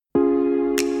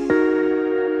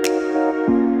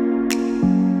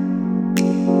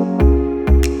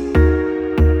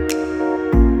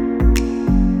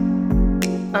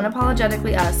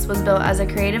Unapologetically Us was built as a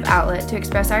creative outlet to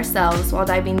express ourselves while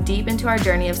diving deep into our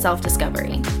journey of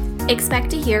self-discovery.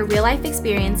 Expect to hear real-life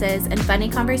experiences and funny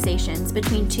conversations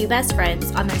between two best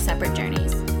friends on their separate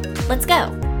journeys. Let's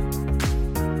go!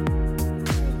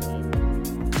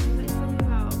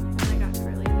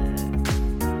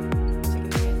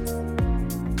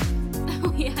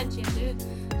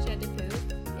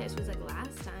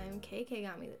 KK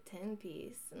got me the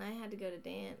 10-piece, and I had to go to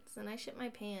dance, and I shit my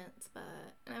pants,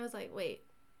 and I was like, wait.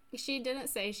 She didn't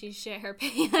say she shit her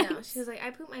pants. No, she was like,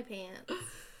 I pooped my pants.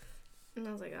 And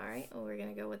I was like, all right, well, we're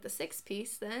going to go with the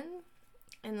 6-piece then.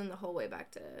 And then the whole way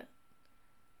back to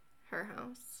her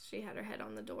house, she had her head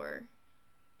on the door,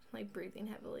 like, breathing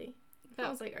heavily. I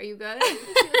was like, are you good? And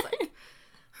she was like,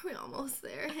 are we almost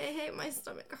there? Hey, my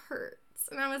stomach hurts.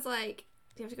 And I was like,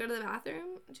 do you have to go to the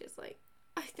bathroom? And she's like,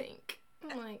 I think.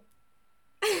 I'm like,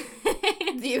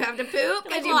 do you have to poop?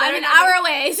 Like, well, I'm an hour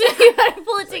away, so you gotta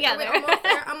pull it together. Are we almost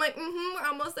there? I'm like, we're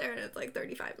almost there, and it's like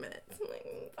 35 minutes. I'm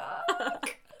like,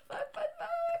 fuck.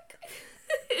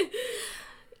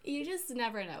 You just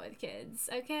never know with kids,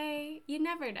 okay? You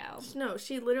never know. No,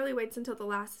 she literally waits until the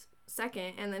last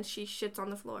second, and then she shits on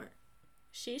the floor.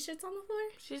 She shits on the floor?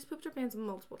 She's pooped her pants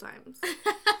multiple times.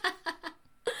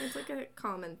 It's like a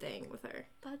common thing with her.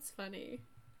 That's funny.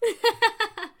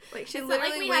 Like, she it's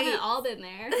literally not like we waits. haven't all been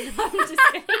there. No, I'm just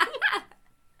kidding.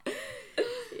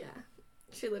 Yeah.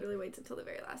 She literally waits until the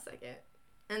very last second.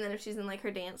 And then if she's in, like,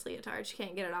 her dance leotard, she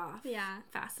can't get it off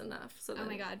fast enough. So oh,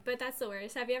 my God. But that's the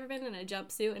worst. Have you ever been in a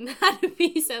jumpsuit and had to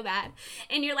pee so bad?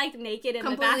 And you're, like, naked in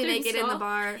the bathroom completely naked stall? in the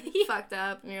bar, fucked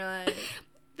up, and you're like...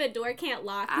 The door can't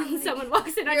lock, and someone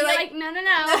walks in, and you're like, no.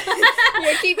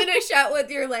 You're keeping it shut with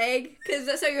your leg,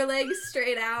 so your leg's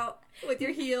straight out. With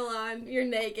your heel on, you're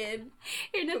naked.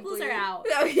 Your nipples are out.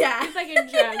 Oh, yeah. It's like a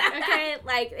drunk, okay?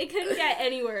 Like, it couldn't get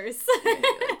any worse.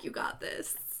 Like, you got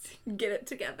this. Get it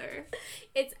together.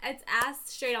 It's ass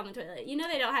straight on the toilet. You know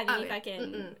they don't have any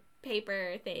fucking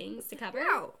paper things to cover?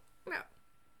 No.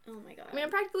 Oh, my God. I mean, I'm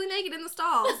practically naked in the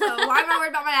stall, so why am I worried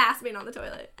about my ass being on the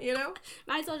toilet, you know?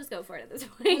 Might as well just go for it at this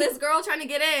point. This girl trying to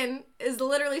get in is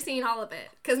literally seeing all of it,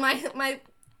 because my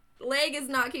leg is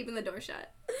not keeping the door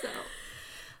shut, so...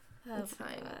 That's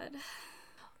fine. God.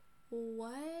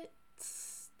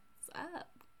 What's up,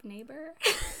 neighbor?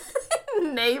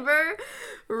 Neighbor?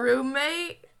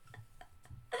 Roommate?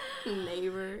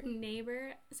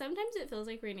 Neighbor. Sometimes it feels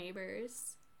like we're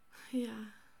neighbors. Yeah.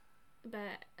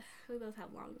 But we both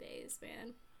have long days,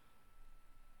 man.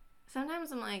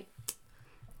 Sometimes I'm like,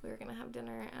 we're gonna have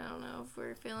dinner. I don't know if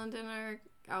we're feeling dinner.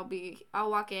 I'll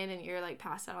walk in and you're like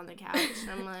passed out on the couch. And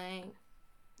I'm like...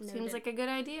 Seems like a good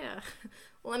idea.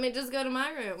 Let me just go to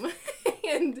my room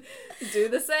and do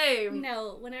the same.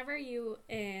 No, whenever you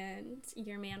and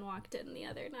your man walked in the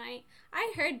other night,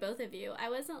 I heard both of you.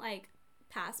 I wasn't like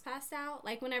passed out.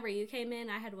 Like whenever you came in,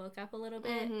 I had woke up a little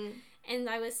bit and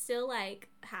I was still like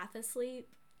half asleep.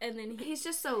 And then he's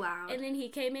just so loud. And then he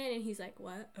came in and he's like,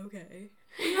 "What? Okay."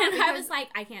 And I was like,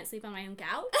 I can't sleep on my own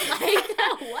couch? Like,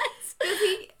 what? Because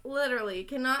he literally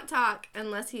cannot talk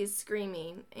unless he's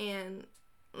screaming. And...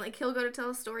 like, he'll go to tell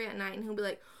a story at night, and he'll be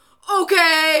like,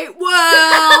 okay,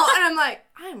 well, and I'm like,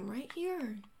 I'm right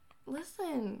here.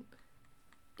 Listen.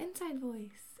 Inside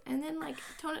voice. And then, like,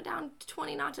 tone it down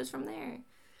 20 notches from there.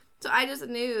 So I just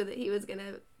knew that he was going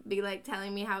to be, like,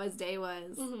 telling me how his day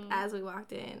was as we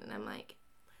walked in. And I'm like,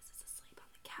 Liz is asleep on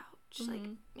the couch.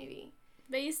 Like, maybe.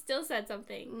 But you still said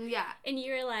something. Yeah. And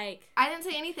you were like. I didn't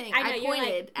say anything. I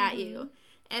pointed at you.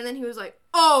 And then he was like,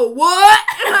 oh, what?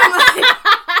 And I'm like...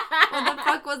 what the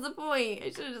fuck was the point? I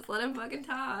should have just let him fucking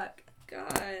talk.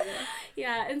 God.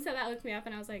 Yeah, and so that woke me up,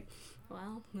 and I was like,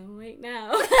 well, no, wait,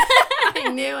 now. I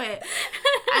knew it.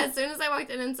 As soon as I walked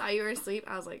in and saw you were asleep,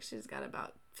 I was like, she's got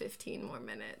about 15 more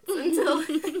minutes until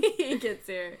he gets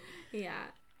here.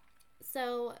 Yeah.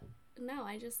 So, no,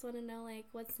 I just want to know, like,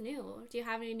 what's new? Do you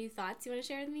have any new thoughts you want to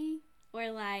share with me? Or,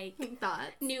 like,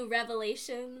 thoughts? New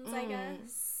revelations, I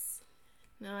guess?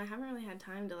 No, I haven't really had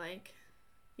time to, like...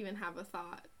 even have a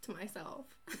thought to myself.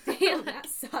 Damn, that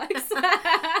sucks.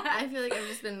 I feel like I've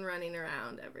just been running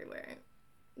around everywhere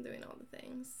doing all the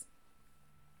things.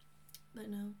 But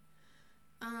no.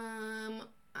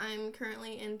 I'm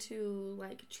currently into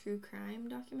like true crime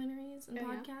documentaries and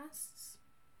podcasts.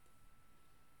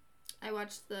 I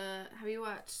watched have you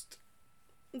watched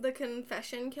The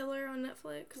Confession Killer on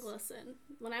Netflix? Listen,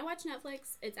 when I watch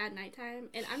Netflix, it's at nighttime,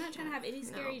 and I'm not trying to have any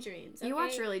scary dreams. Okay? You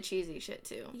watch really cheesy shit,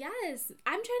 too. Yes.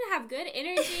 I'm trying to have good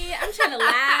energy. I'm trying to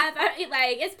laugh.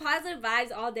 It's positive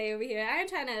vibes all day over here. I'm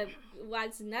trying to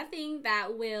watch nothing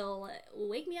that will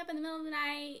wake me up in the middle of the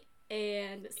night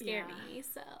and scare me.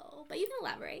 So, but you can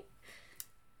elaborate.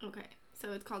 Okay.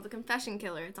 So it's called The Confession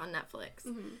Killer. It's on Netflix.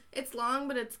 Mm-hmm. It's long,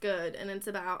 but it's good. And it's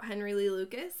about Henry Lee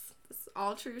Lucas. It's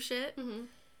all true shit.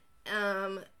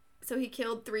 Mm-hmm. So he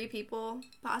killed 3 people,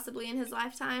 possibly in his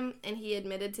lifetime. And he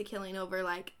admitted to killing over,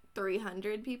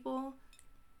 300 people.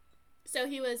 So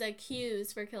he was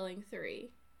accused for killing 3.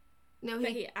 No,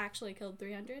 But he actually killed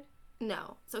 300?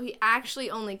 No. So he actually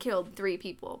only killed 3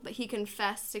 people. But he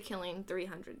confessed to killing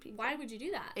 300 people. Why would you do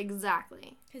that?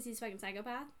 Exactly. Because he's fucking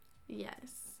psychopath?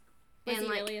 Yes. Was he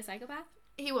really a psychopath?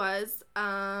 He was.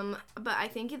 But I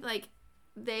think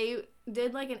they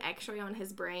did an x-ray on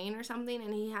his brain or something,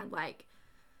 and he had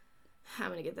I'm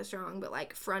gonna get this wrong,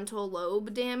 but frontal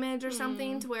lobe damage or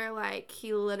something, to where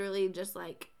he literally just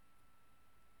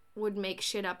would make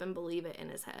shit up and believe it in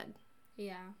his head.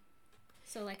 Yeah.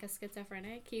 So a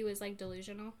schizophrenic? He was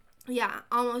delusional? Yeah,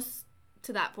 almost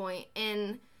to that point.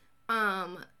 And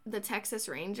the Texas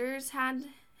Rangers had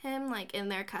him in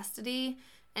their custody.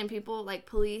 And people,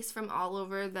 police from all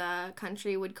over the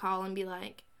country would call and be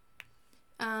like,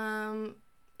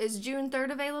 is June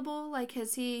 3rd available?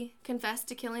 Has he confessed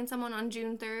to killing someone on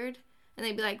June 3rd? And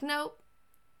they'd be like, nope.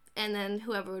 And then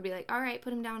whoever would be like, all right,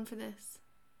 put him down for this.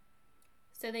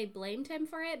 So they blamed him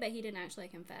for it, but he didn't actually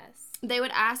confess. They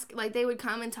would ask, they would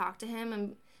come and talk to him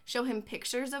and show him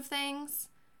pictures of things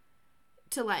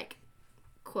to,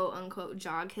 quote unquote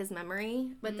jog his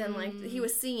memory, but then he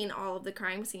was seeing all of the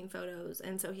crime scene photos,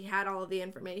 and so he had all of the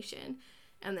information,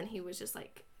 and then he was just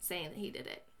saying that he did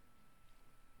it.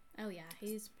 Oh yeah,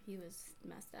 he was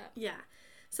messed up. Yeah.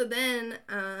 So then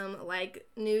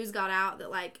news got out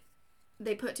that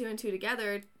they put 2 and 2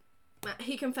 together.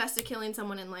 He confessed to killing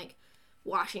someone in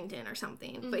Washington or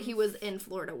something, but he was in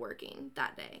Florida working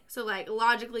that day. So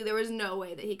logically there was no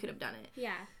way that he could have done it.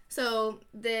 Yeah. So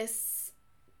this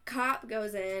cop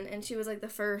goes in, and she was the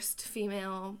first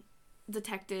female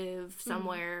detective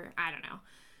somewhere, I don't know,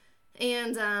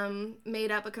 and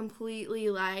made up a completely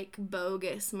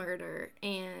bogus murder,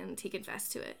 and he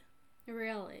confessed to it.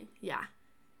 Really? Yeah.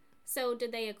 So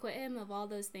did they acquit him of all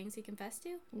those things he confessed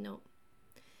to? Nope.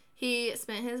 He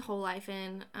spent his whole life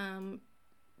in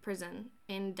prison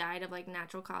and died of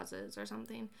natural causes or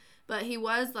something, but he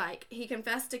was he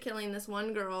confessed to killing this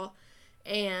one girl.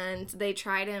 And they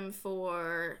tried him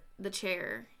for the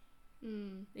chair.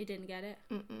 They didn't get it?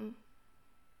 Mm-mm.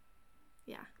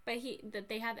 Yeah. But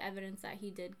they have evidence that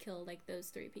he did kill, those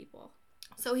 3 people.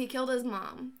 So he killed his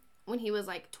mom when he was,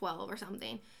 12 or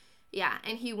something. Yeah,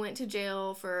 and he went to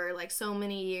jail for, so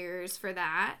many years for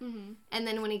that. Mm-hmm. And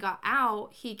then when he got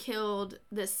out, he killed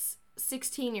this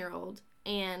 16-year-old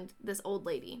and this old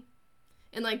lady.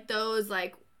 And, those,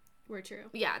 were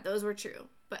true. Yeah, those were true.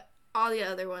 But all the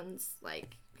other ones, what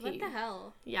the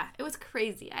hell? Yeah, it was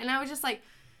crazy. And I was just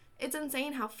it's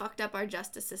insane how fucked up our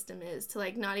justice system is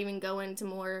to, not even go into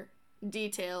more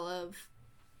detail of,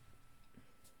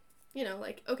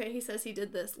 okay, he says he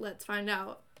did this, let's find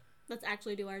out. Let's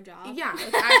actually do our job. Yeah,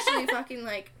 let's actually fucking,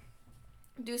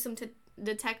 do some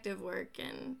detective work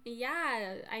and...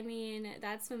 Yeah, I mean,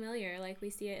 that's familiar. We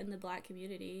see it in the Black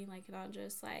community. Not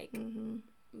just, mm-hmm.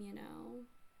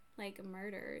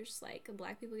 Murders.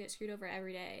 Black people get screwed over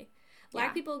every day.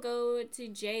 Black people go to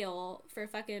jail for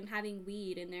fucking having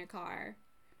weed in their car.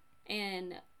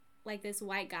 And, this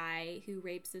white guy who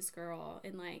rapes this girl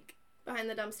and, behind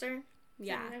the dumpster?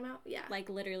 Yeah. Yeah.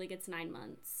 Literally gets 9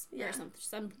 months. Yeah. Or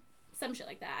some shit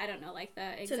like that. I don't know,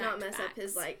 the exact to not mess facts. up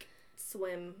his,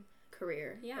 swim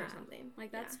career or something.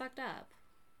 That's fucked up.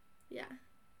 Yeah.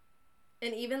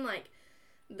 And even,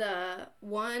 the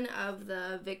one of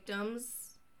the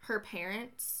victims, her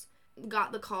parents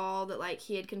got the call that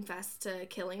he had confessed to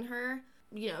killing her,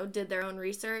 did their own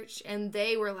research, and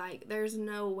they were there's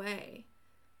no way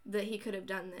that he could have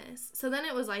done this. So then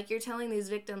it was you're telling these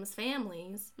victims'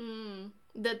 families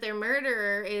that their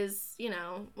murderer is,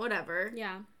 whatever,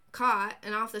 caught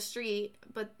and off the street,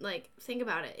 but think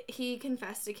about it, he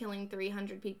confessed to killing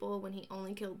 300 people when he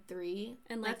only killed 3,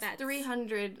 and that's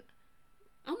 300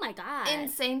 oh my god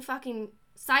insane fucking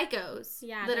psychos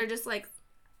that are just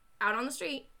out on the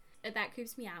street. That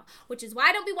creeps me out, which is why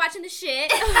I don't be watching the shit.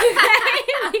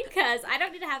 Because I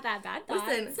don't need to have that bad thoughts.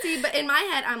 Listen, see, but in my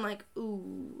head, I'm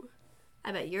ooh,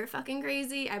 I bet you're fucking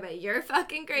crazy. I bet you're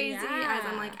fucking crazy. As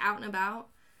I'm out and about.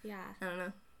 Yeah. I don't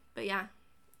know. But yeah,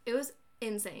 it was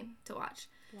insane to watch.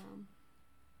 Wow.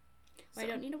 Well, I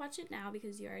don't need to watch it now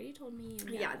because you already told me. And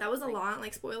yeah, that was a long,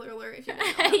 spoiler alert if you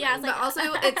didn't know. Yeah, but also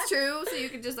it's true, so you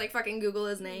could just fucking Google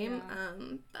his name. Yeah.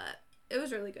 But it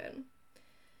was really good.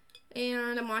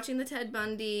 And I'm watching the Ted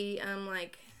Bundy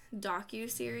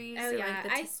docu-series. Oh, or, yeah,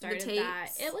 like, I started the that.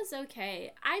 tapes. It was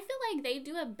okay. I feel like they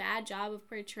do a bad job of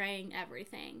portraying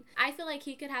everything. I feel like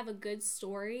he could have a good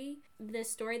story. The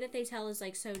story that they tell is,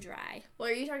 like, so dry. Well,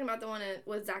 are you talking about the one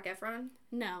with Zac Efron?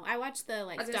 No, I watched the,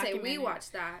 like, I was gonna say, documentary. we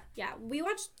watched that. Yeah,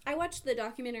 I watched the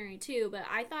documentary, too, but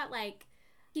I thought, like,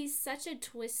 he's such a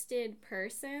twisted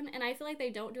person, and I feel like they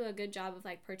don't do a good job of,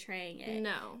 like, portraying it.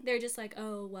 No. They're just like,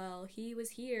 oh, well, he was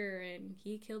here, and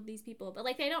he killed these people. But,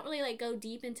 like, they don't really, like, go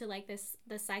deep into, like,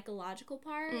 the psychological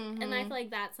part, and I feel like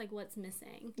that's, like, what's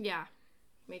missing. Yeah,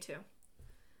 me too.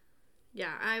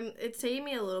 Yeah, it's taking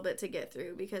me a little bit to get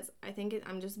through, because I think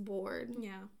I'm just bored.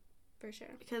 Yeah, for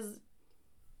sure. Because,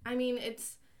 I mean,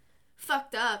 it's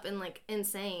fucked up and, like,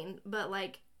 insane, but,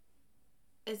 like,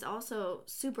 it's also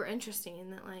super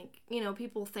interesting that, like, you know,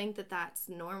 people think that that's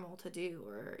normal to do,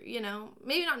 or, you know,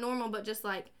 maybe not normal, but just,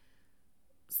 like,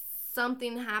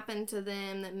 something happened to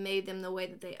them that made them the way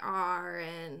that they are,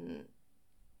 and,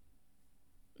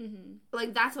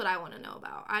 like, that's what I want to know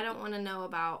about. I don't want to know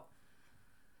about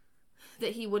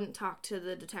that he wouldn't talk to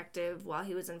the detective while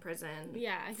he was in prison.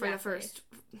 Yeah, exactly. For the first,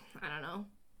 I don't know,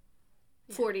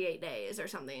 48 days or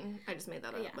something. I just made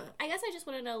that up. Yeah. But I guess I just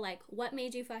want to know, like, what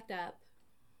made you fucked up?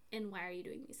 And why are you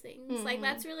doing these things? Like,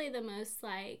 that's really the most,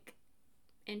 like,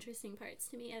 interesting parts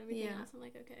to me. Everything else, I'm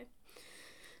like, okay.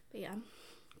 But, yeah.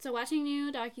 So, watching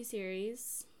new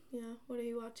docuseries. Yeah, what are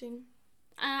you watching?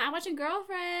 I'm watching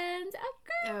Girlfriends.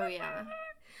 Oh, yeah.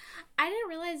 I didn't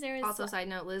realize there was... Also, side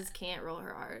note, Liz can't roll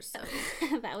her R's, so...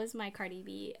 That was my Cardi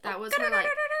B. That was her, like,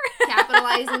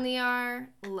 capitalizing the R,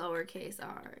 lowercase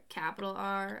r, capital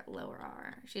R, lower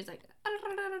R. She's like...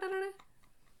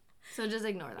 So just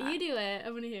ignore that. You do it.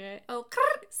 I'm gonna hear it. Oh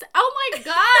my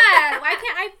god! Why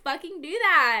can't I fucking do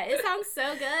that? It sounds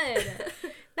so good.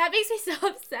 That makes me so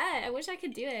upset. I wish I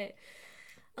could do it.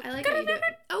 I like how you do it.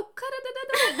 Oh,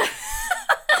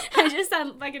 I just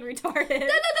sound fucking retarded.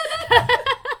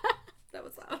 That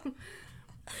was loud.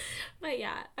 But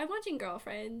yeah, I'm watching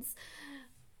Girlfriends.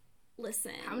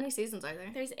 Listen. How many seasons are there?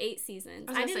 There's 8 seasons.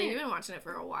 I was gonna say, you've been watching it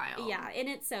for a while. Yeah, and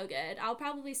it's so good. I'll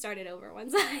probably start it over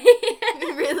once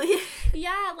I... Really?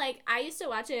 Yeah, like, I used to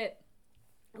watch it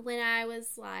when I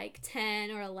was, like,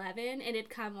 10 or 11, and it'd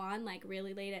come on, like,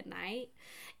 really late at night.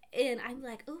 And I'm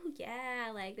like, oh,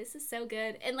 yeah, like, this is so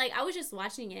good. And, like, I was just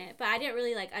watching it, but I didn't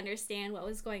really, like, understand what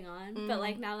was going on. But,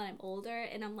 like, now that I'm older,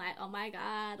 and I'm like, oh, my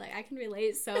God, like, I can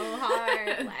relate so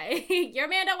hard. Like, your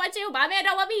man don't want you, my man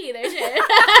don't want me either, shit.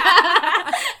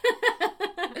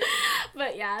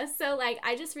 But, yeah, so, like,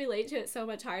 I just relate to it so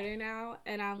much harder now.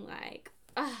 And I'm like...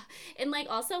 And, like,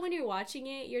 also when you're watching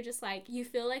it, you're just, like, you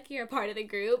feel like you're a part of the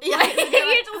group. Yeah, like,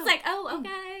 you're just like, oh,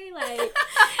 okay, like,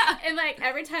 and, like,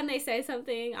 every time they say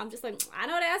something, I'm just like, I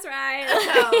know that's right.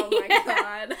 Like, oh, my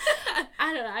God.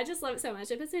 I don't know, I just love it so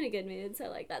much. It puts me in a good mood, so,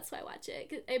 like, that's why I watch it.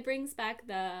 'Cause it brings back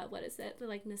the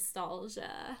like,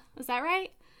 nostalgia. Is that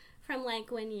right? From, like,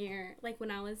 when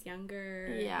I was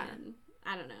younger. Yeah. And,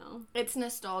 I don't know. It's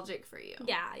nostalgic for you.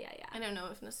 Yeah. I don't know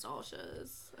if nostalgia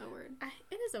is a word.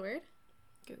 It is a word.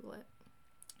 Google it.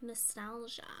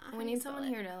 Nostalgia. We need someone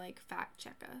here to, like, fact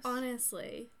check us.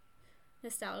 Honestly.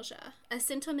 Nostalgia. A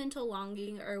sentimental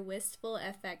longing or wistful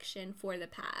affection for the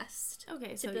past.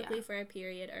 Okay, so typically for a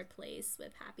period or place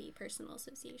with happy personal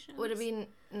associations. Would it be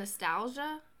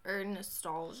nostalgia or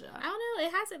nostalgia? I don't know.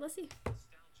 It has it. Let's see.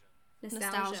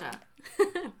 Nostalgia.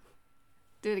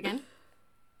 Do it again.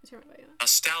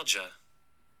 Nostalgia.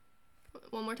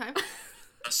 One more time.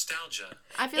 Nostalgia.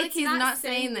 I feel like It's he's not not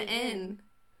saying saying the the N.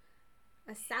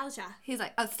 Nostalgia. He's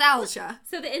like, nostalgia.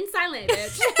 So the N silent,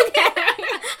 bitch.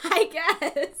 I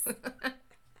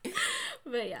guess.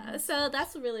 But yeah, so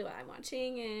that's really what I'm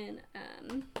watching, and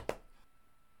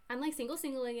I'm like single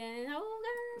again. Oh,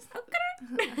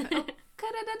 girl.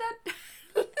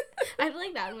 I feel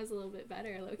like that one was a little bit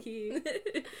better, low key.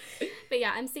 But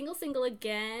yeah, I'm single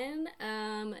again.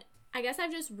 I guess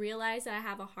I've just realized that I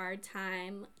have a hard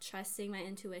time trusting my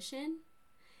intuition.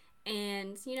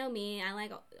 And you know me, I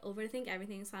like overthink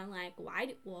everything, so I'm like,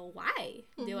 why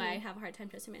do I have a hard time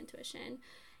trusting my intuition?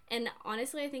 And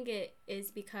honestly, I think it is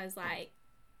because, like,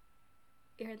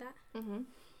 you heard that? Mm-hmm.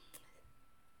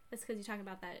 That's because you're talking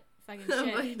about that fucking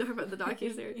shit. You're talking about the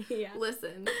docuseries. Yeah.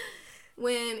 Listen,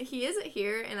 when he isn't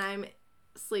here and I'm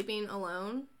sleeping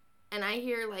alone and I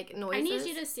hear, like, noises. I need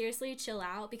you to seriously chill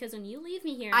out, because when you leave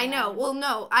me here I know. Well,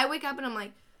 no. I wake up and I'm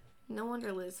like, no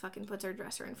wonder Liz fucking puts her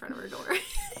dresser in front of her door.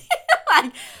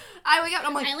 Like, I wake up and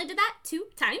I'm like... I only did that 2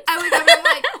 times. I wake up and I'm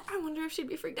like, I wonder if she'd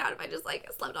be freaked out if I just,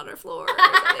 like, slept on her floor or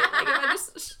something. Like,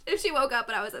 if she woke up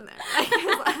and I was in there. Like,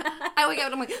 I wake up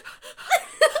and I'm like...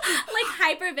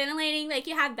 Like, hyperventilating, like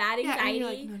you have bad anxiety. Yeah, and you're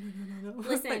like, no.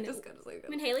 Listen, Like, just go to sleep.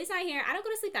 When Haley's not here, I don't go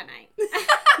to sleep that night.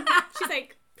 She's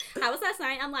like, how was last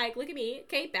night? I'm like, look at me.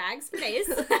 Okay, bags for days.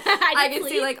 I can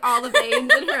see, like, all the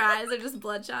veins in her eyes are just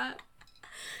bloodshot.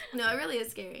 No, it really is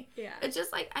scary. Yeah. It's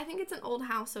just, like, I think it's an old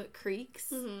house, so it creaks.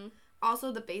 Mm-hmm.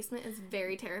 Also, the basement is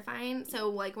very terrifying. So,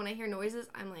 like, when I hear noises,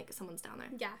 I'm like, someone's down there.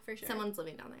 Yeah, for sure. Someone's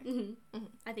living down there. Mm-hmm. Mm-hmm.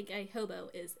 I think a hobo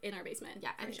is in our basement.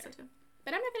 Yeah, I think sure. so, too.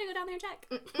 But I'm not going to go down there and check.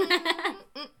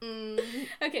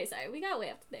 Okay, sorry. We got way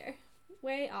up there.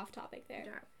 Way off topic there.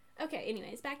 Yeah. Okay,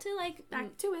 anyways, back to, like...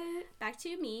 Back to it. Back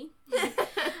to me.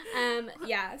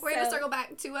 Yeah, We're going to circle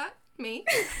back to me.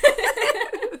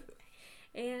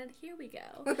 And here we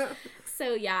go.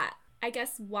 So, yeah, I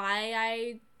guess why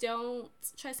I don't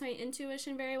trust my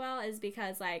intuition very well is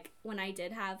because, like, when I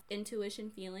did have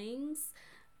intuition feelings,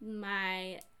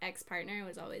 my ex-partner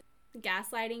was always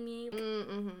gaslighting me.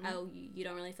 Mm-hmm. Oh, you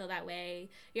don't really feel that way.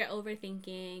 You're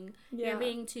overthinking. Yeah. You're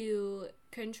being too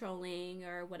controlling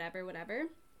or whatever.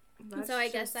 And so I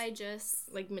guess I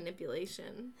just... like,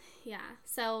 manipulation. Yeah.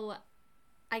 So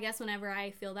I guess whenever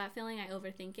I feel that feeling, I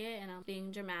overthink it and I'm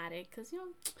being dramatic because, you know,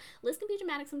 Liz can be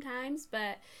dramatic sometimes,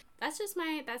 but that's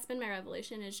been my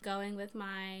revelation is going with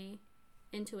my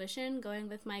intuition, going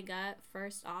with my gut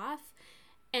first off,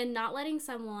 and not letting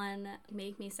someone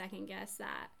make me second guess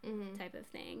that type of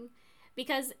thing.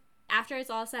 Because after it's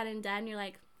all said and done, you're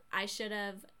like, I should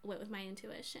have went with my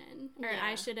intuition. Or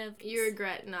I should have... You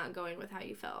regret not going with how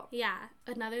you felt. Yeah.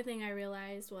 Another thing I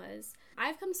realized was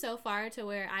I've come so far to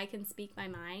where I can speak my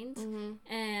mind.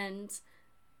 Mm-hmm. And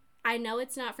I know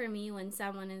it's not for me when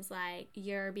someone is like,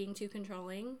 you're being too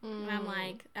controlling. And I'm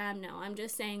like, no, I'm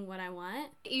just saying what I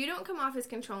want. You don't come off as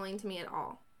controlling to me at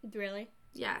all. Really?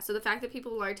 Yeah, so the fact that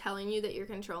people are telling you that you're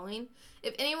controlling,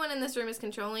 if anyone in this room is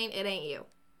controlling, it ain't you.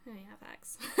 Oh, yeah,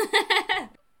 facts.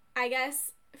 I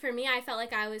guess... For me, I felt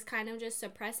like I was kind of just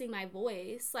suppressing my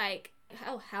voice. Like,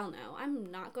 oh, hell no.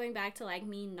 I'm not going back to, like,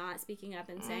 me not speaking up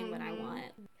and saying what I want.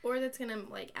 Or that's going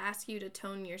to, like, ask you to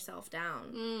tone yourself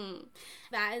down.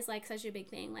 That is, like, such a big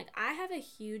thing. Like, I have a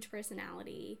huge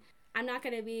personality. I'm not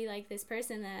going to be, like, this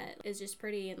person that is just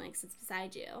pretty and, like, sits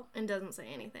beside you. And doesn't say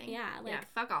anything. Yeah. Like, yeah,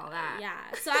 fuck all that.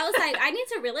 Yeah. So I was like, I need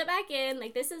to reel it back in.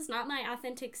 Like, this is not my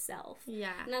authentic self.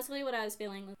 Yeah. And that's really what I was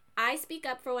feeling. I speak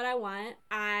up for what I want.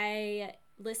 I...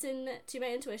 listen to my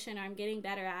intuition, or I'm getting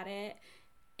better at it,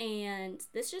 and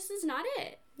this just is not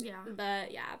it. Yeah.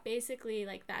 But yeah, basically,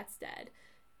 like, that's dead.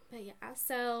 But yeah,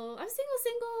 so I'm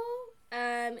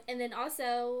single. And then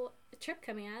also a trip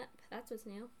coming up. That's what's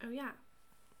new. Oh yeah.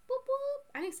 Boop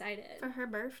boop. I'm excited. For her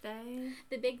birthday.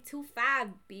 The big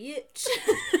 2-5, bitch.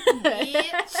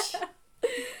 Bitch.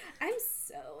 I'm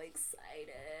so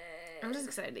excited. I'm just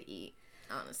excited to eat,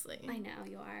 honestly. I know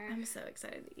you are. I'm so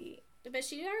excited to eat. But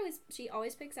she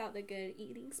always picks out the good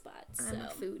eating spots. I'm a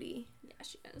foodie. Yeah,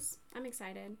 she is. I'm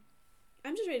excited.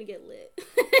 I'm just ready to get lit.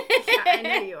 Yeah, I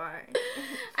know you are.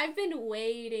 I've been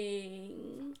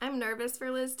waiting. I'm nervous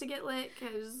for Liz to get lit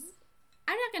because...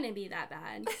 I'm not going to be that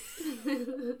bad.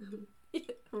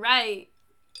 Right.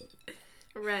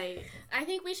 Right. I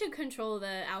think we should control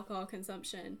the alcohol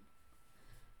consumption.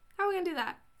 How are we going to do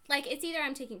that? Like, it's either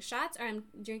I'm taking shots or I'm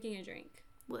drinking a drink.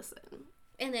 Listen.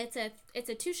 And it's a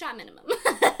 2-shot minimum.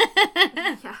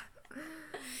 Yeah.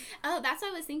 Oh, that's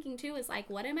what I was thinking too, is like,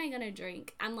 what am I going to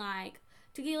drink? I'm like,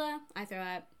 tequila, I throw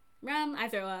up. Rum, I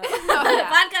throw up. Oh, yeah.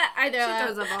 Vodka, I throw up. She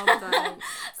throws up all the time.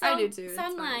 I do too. So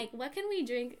I'm like, what can we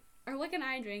drink, or what can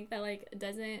I drink that, like,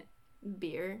 doesn't...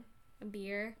 Beer.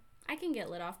 Beer. I can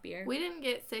get lit off beer. We didn't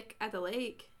get sick at the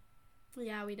lake.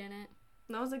 Yeah, we didn't.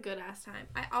 That was a good ass time.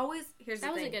 That was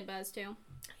a good buzz too.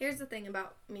 Here's the thing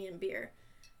about me and beer.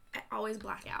 I always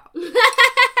black out.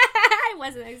 I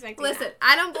wasn't expecting Listen, that.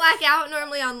 I don't black out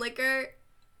normally on liquor.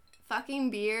 Fucking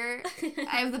beer.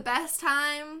 I have the best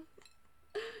time.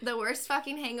 The worst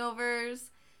fucking hangovers.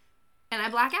 And I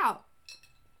black out.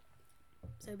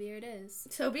 So beer it is.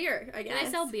 So beer, I guess. Can I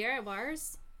sell beer at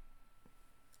bars?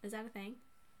 Is that a thing?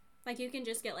 Like, you can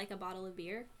just get, like, a bottle of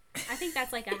beer? I think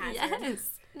that's, like, a hazard.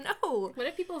 Yes. No. What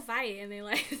if people fight and they,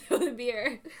 like, throw the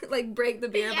beer? Like, break the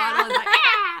beer Yeah. bottle and like,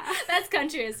 ah! That's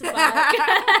country as fuck.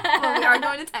 Well, we are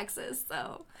going to Texas,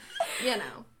 so, you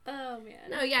know. Oh, man.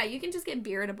 No, yeah, you can just get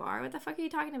beer at a bar. What the fuck are you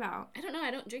talking about? I don't know.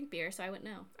 I don't drink beer, so I wouldn't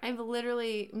know. I've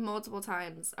literally multiple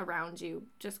times around you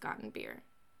just gotten beer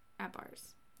at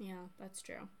bars. Yeah, that's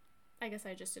true. I guess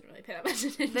I just didn't really pay that much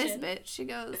attention. This bitch, she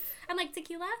goes, I'm like,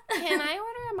 tequila? can I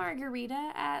order a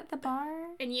margarita at the bar?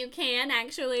 And you can,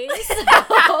 actually.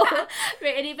 So, for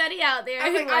anybody out there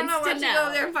who wants to know. Go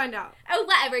over there and find out. Oh,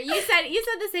 whatever. You said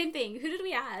the same thing. Who did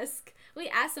we ask? We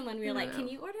asked someone. We were like, can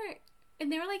you order?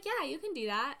 And they were like, yeah, you can do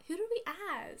that. Who did we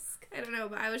ask? I don't know,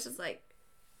 but I was just like,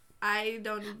 I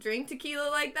don't drink tequila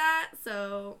like that,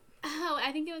 so. Oh,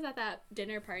 I think it was at that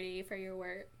dinner party for your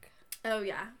work. Oh,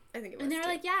 yeah. I think it was. And they were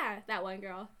like, yeah, that one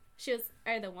girl. She was,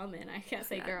 or the woman, I can't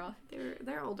say girl.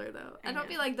 They're older, though. I know. don't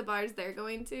feel like the bars they're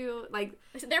going to, like.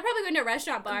 They're probably going to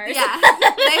restaurant bars. Yeah.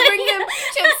 They bring them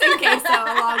chips and queso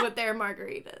along with their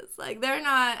margaritas. Like, they're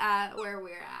not at where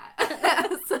we're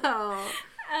at. So.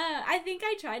 I think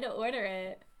I tried to order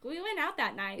it. We went out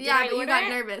that night. Yeah, but you got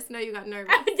nervous. No, you got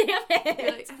nervous. Oh, damn it.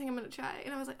 You're like, I think I'm going to try.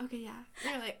 And I was like, okay, yeah.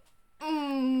 And you're like,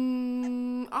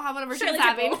 I'll have whatever Shirley she's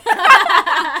having. Temple.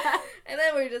 And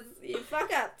then you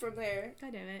fuck up from there.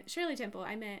 God damn it. Shirley Temple.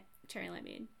 I meant cherry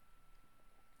lemonade.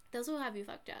 Those will have you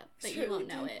fucked up, but Shirley you won't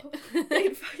know Temple.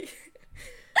 it.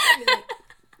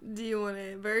 Do you want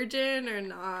it virgin or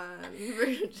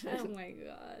non-virgin? Oh my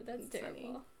god, that's terrible.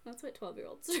 funny. That's what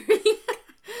 12-year-olds drink.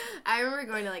 I remember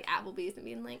going to like Applebee's and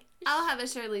being like, I'll have a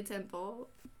Shirley Temple.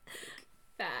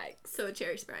 Facts. So a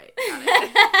cherry Sprite.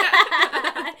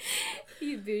 Got it.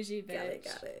 You bougie bitch.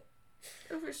 Got it.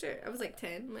 Oh, for sure. I was like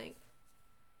 10. I'm like,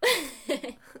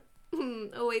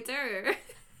 oh, waiter.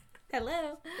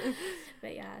 Hello.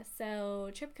 But yeah,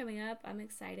 so trip coming up. I'm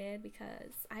excited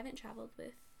because I haven't traveled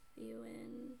with you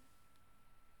in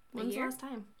When's the last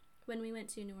time? When we went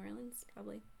to New Orleans,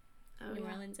 probably. Oh, New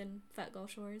yeah. Orleans and Fuck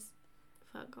Gulf Shores.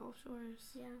 Fuck Gulf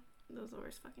Shores. Yeah. That was the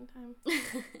worst fucking time.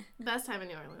 Best time in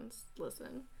New Orleans.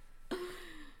 Listen.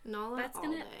 Nola That's all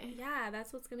gonna, day. yeah,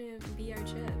 that's what's gonna be our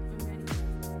trip. I'm ready.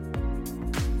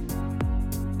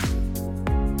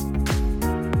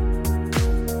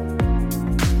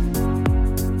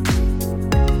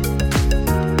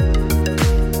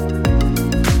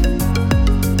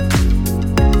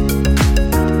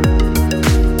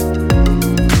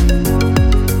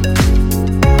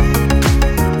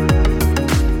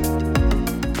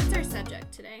 What's our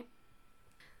subject today?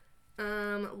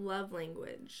 Love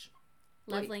language.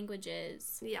 Love Wait.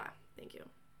 languages. Yeah, thank you.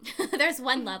 There's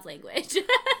one love language.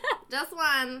 Just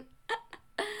one.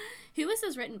 Who was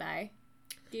this written by?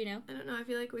 Do you know? I don't know. I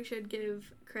feel like we should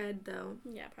give cred, though.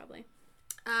 Yeah, probably.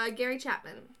 Gary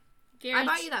Chapman. Gary I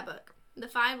bought you that book. The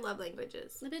 5 Love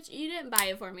Languages. Bitch, you didn't buy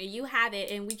it for me. You have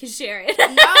it, and we can share it.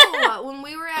 No! When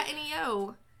we were at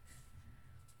NEO.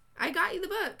 I got you the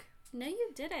book. No,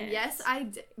 you didn't. Yes, I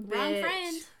did. Wrong Bitch.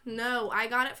 friend. No, I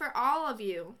got it for all of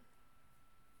you.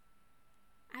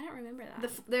 I don't remember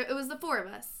that. It was the 4 of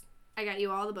us. I got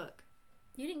you all the book.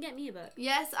 You didn't get me a book.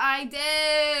 Yes, I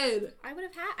did. I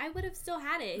would have still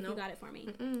had it if Nope. you got it for me.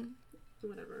 Mm-mm.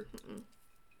 Whatever. Mm-mm.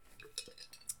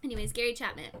 Anyways, Gary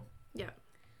Chapman. Yeah.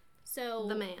 So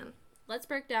The man. let's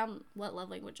break down what love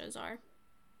languages are.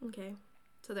 Okay.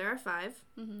 So there are 5.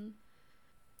 Mm-hmm.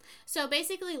 So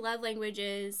basically, love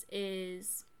languages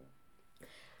is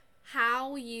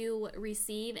how you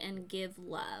receive and give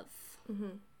love.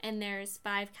 Mm-hmm. And there's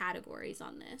 5 categories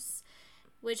on this,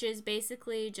 which is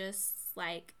basically just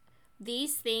like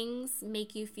these things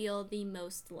make you feel the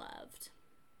most loved.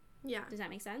 Yeah. Does that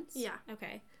make sense? Yeah.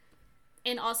 Okay.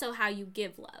 And also how you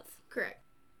give love. Correct.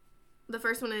 The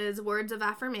first one is words of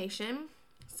affirmation.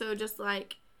 So just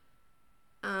like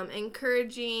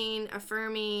encouraging,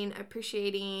 affirming,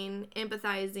 appreciating,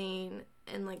 empathizing,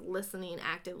 and like listening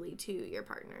actively to your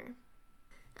partner.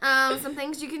 Some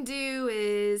things you can do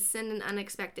is send an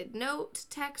unexpected note,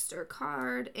 text, or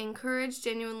card, encourage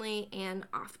genuinely and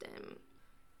often.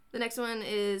 The next one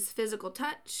is physical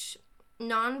touch,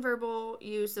 nonverbal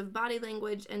use of body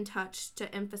language and touch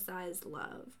to emphasize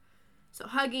love. So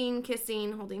hugging,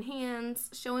 kissing, holding hands,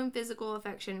 showing physical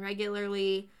affection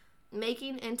regularly,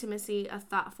 making intimacy a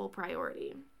thoughtful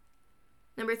priority.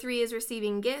 Number 3 is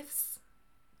receiving gifts,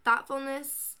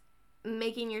 thoughtfulness,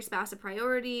 making your spouse a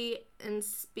priority, and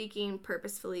speaking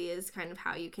purposefully is kind of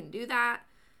how you can do that.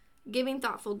 Giving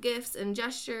thoughtful gifts and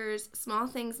gestures, small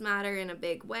things matter in a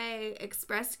big way,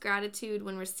 express gratitude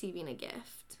when receiving a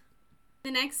gift.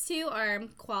 The next 2 are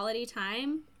quality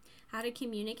time. How to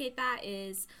communicate that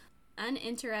is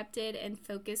uninterrupted and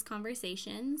focused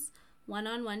conversations.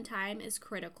 One-on-one time is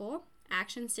critical.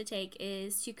 Actions to take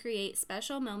is to create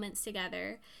special moments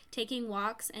together, taking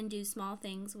walks and do small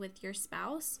things with your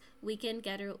spouse. Weekend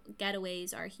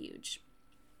getaways are huge.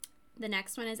 The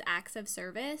next one is acts of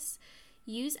service.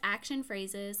 Use action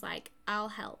phrases like, I'll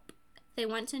help. They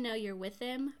want to know you're with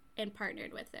them and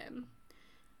partnered with them.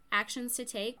 Actions to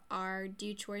take are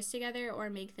do chores together or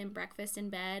make them breakfast in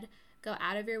bed. Go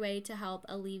out of your way to help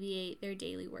alleviate their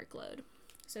daily workload.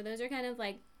 So those are kind of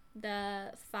like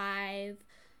the 5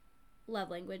 love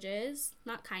languages.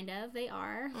 Not kind of, they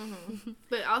are. Mm-hmm.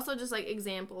 But also just like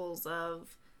examples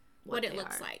of what it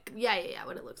looks like. Yeah,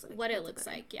 what it looks like. What it looks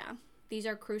like, yeah. These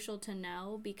are crucial to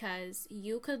know because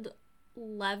you could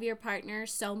love your partner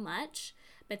so much,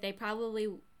 but they probably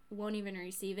won't even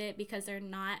receive it because they're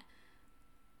not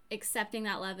accepting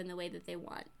that love in the way that they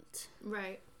want.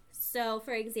 Right. So,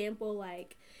 for example,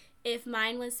 like, if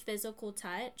mine was physical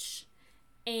touch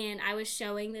and I was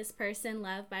showing this person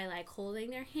love by, like, holding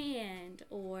their hand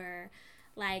or,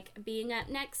 like, being up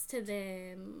next to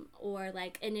them or,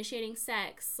 like, initiating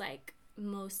sex, like,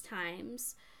 most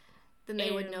times, then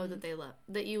they would know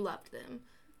that you loved them.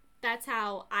 That's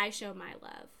how I show my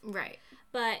love. Right.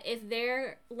 But if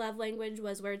their love language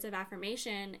was words of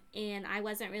affirmation and I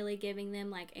wasn't really giving them,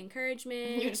 like,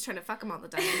 encouragement. You're just trying to fuck them all the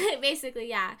time. Basically,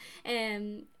 yeah.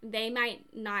 And they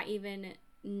might not even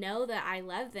know that I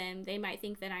love them. They might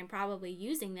think that I'm probably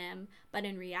using them. But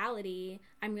in reality,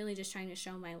 I'm really just trying to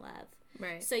show my love.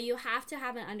 Right. So you have to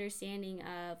have an understanding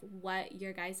of what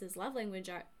your guys' love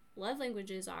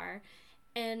languages are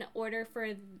in order for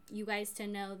you guys to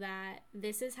know that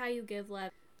this is how you give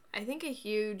love. I think a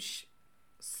huge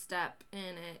step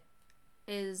in it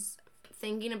is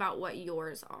thinking about what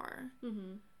yours are.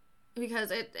 Mm-hmm.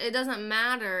 Because it doesn't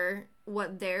matter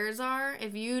what theirs are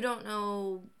if you don't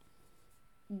know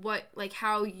what, like,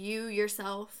 how you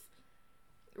yourself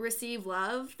receive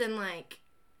love, then, like,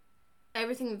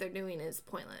 everything that they're doing is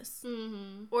pointless.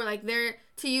 Mm-hmm. Or, like, they're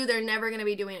never going to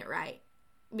be doing it right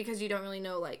because you don't really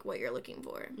know, like, what you're looking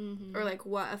for. Mm-hmm. Or, like,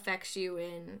 what affects you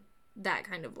in that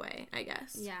kind of way, I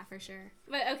guess. Yeah, for sure.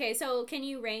 But, okay, so can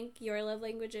you rank your love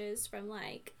languages from,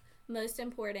 like, most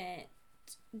important?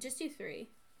 Just do 3.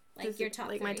 Like, your top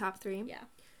 3. Like, my top 3? Yeah.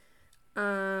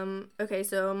 Okay,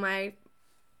 so my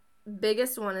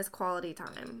biggest one is quality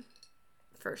time.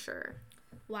 For sure.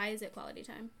 Why is it quality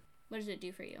time? What does it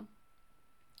do for you?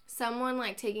 Someone,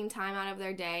 like, taking time out of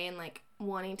their day and, like,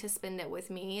 wanting to spend it with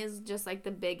me is just, like,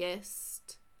 the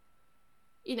biggest,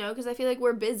 you know, because I feel like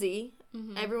we're busy.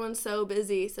 Mm-hmm. Everyone's so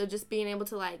busy, so just being able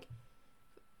to, like,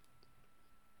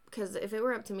 because if it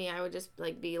were up to me, I would just,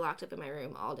 like, be locked up in my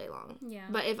room all day long. Yeah.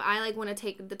 But if I, like, want to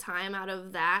take the time out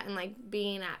of that and, like,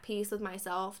 being at peace with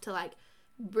myself to, like,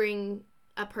 bring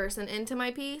a person into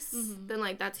my peace, mm-hmm. then,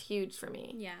 like, that's huge for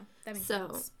me. Yeah, that makes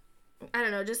sense. So, I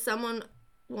don't know, just someone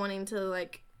wanting to,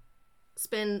 like,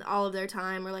 spend all of their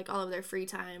time or, like, all of their free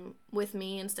time with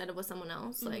me instead of with someone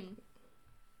else. Mm-hmm. Like,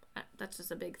 that's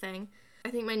just a big thing. I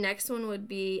think my next one would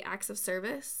be acts of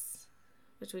service,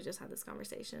 which we just had this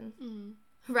conversation.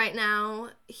 Mm-hmm. Right now,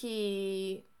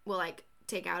 he will, like,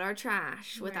 take out our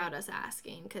trash without us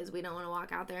asking because we don't want to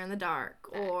walk out there in the dark.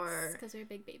 Or because we're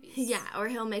big babies. Yeah, or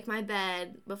he'll make my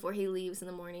bed before he leaves in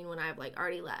the morning when I've, like,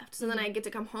 already left. So then I get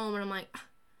to come home and I'm like,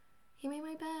 he made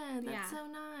my bed. That's so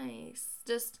nice.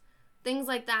 Just things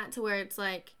like that to where it's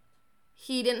like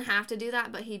he didn't have to do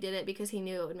that, but he did it because he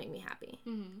knew it would make me happy.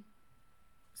 Mm-hmm.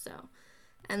 So...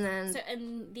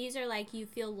 And these are, like, you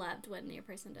feel loved when your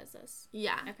person does this.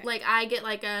 Yeah. Okay. Like, I get,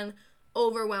 like, an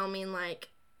overwhelming, like,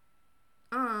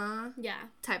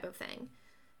 type of thing.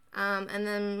 And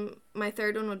then my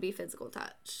third one would be physical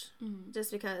touch. Mm-hmm. Just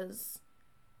because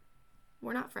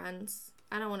we're not friends.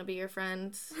 I don't want to be your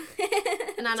friend.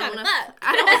 And I don't want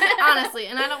to... honestly,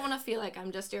 and I don't want to feel like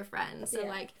I'm just your friend. So,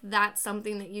 like, that's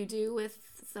something that you do with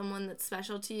someone that's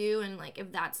special to you. And, like,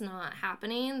 if that's not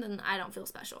happening, then I don't feel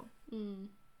special. Mm.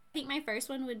 I think my first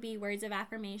one would be words of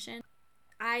affirmation.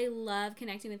 I love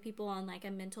connecting with people on, like, a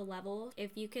mental level.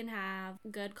 If you can have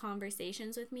good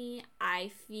conversations with me,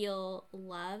 I feel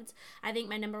loved. I think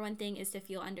my number one thing is to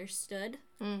feel understood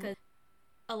because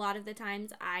a lot of the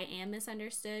times I am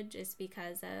misunderstood just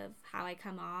because of how I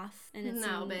come off. And it's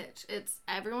bitch. It's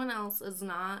everyone else is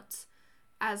not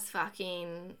as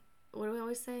fucking, what do we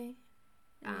always say?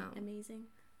 Amazing.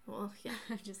 Well, yeah.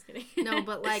 I'm just kidding. No,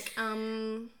 but, like,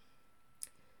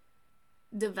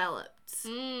 developed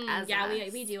as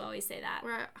us. we do always say that.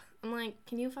 Where I'm like,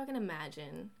 can you fucking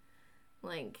imagine,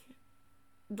 like,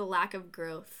 the lack of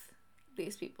growth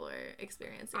these people are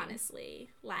experiencing?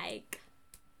 Honestly, like,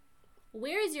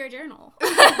 where is your journal?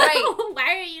 Right.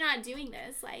 Why are you not doing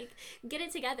this? Like, get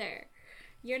it together.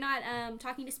 You're not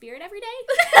talking to spirit every day?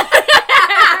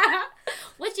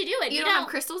 What you doing? You don't have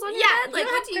crystals on your bed? Like,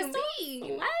 what do you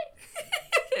mean?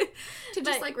 What? To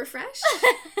just, like, refresh?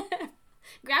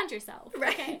 Ground yourself.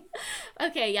 Right.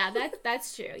 Okay, yeah,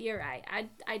 that's true. You're right.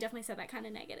 I definitely said that kind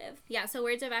of negative. Yeah, so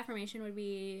words of affirmation would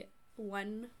be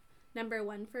number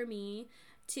 1 for me.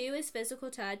 2 is physical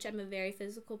touch. I'm a very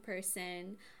physical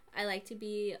person. I like to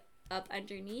be up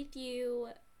underneath you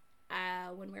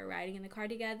when we're riding in the car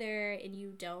together and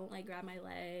you don't, like, grab my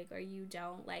leg or you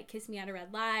don't, like, kiss me at a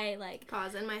red light. Like,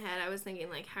 pause. In my head, I was thinking,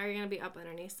 like, how are you going to be up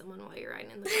underneath someone while you're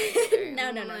riding in the car together?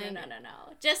 No.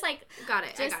 Just, like, got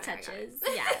it. Just touches.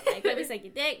 Yeah, like, let me suck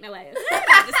your dick. No way.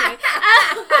 Just kidding.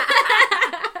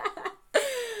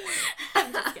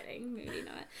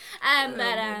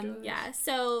 Yeah,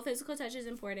 so physical touch is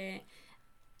important.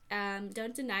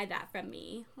 Don't deny that from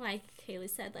me. Like Haley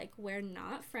said, like, we're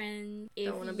not friends.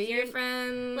 Don't want to be your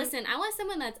friend. Listen, I want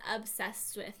someone that's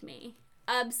obsessed with me.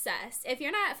 Obsessed. If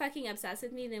you're not fucking obsessed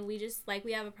with me, then we just, like,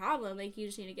 we have a problem. Like, you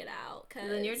just need to get out.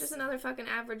 Then you're just another fucking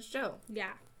average Joe.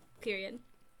 Yeah, period.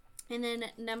 And then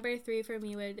number 3 for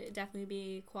me would definitely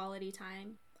be quality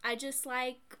time. I just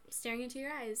like staring into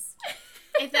your eyes.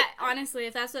 If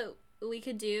that's what we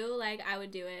could do, like, I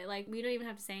would do it. Like, we don't even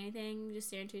have to say anything, just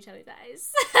stare into each other's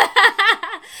eyes.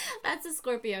 That's a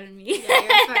Scorpio to me. Yeah,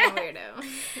 you're a fucking weirdo.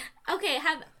 Okay,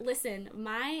 listen,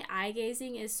 my eye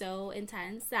gazing is so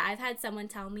intense that I've had someone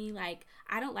tell me, like,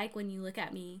 I don't like when you look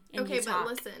at me and you talk.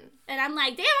 But listen. And I'm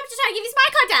like, damn, I'm just trying to give you some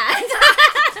eye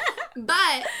contact.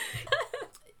 But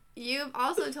you've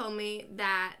also told me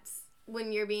that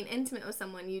when you're being intimate with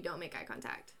someone, you don't make eye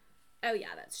contact. Oh, yeah,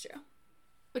 that's true.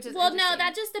 Which is no,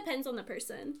 that just depends on the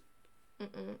person.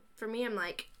 For me, I'm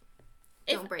like,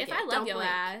 don't break it. If I love your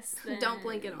ass, then, don't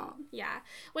blink at all. Yeah.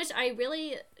 Which I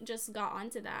really just got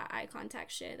onto that eye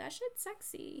contact shit. That shit's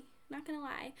sexy. Not gonna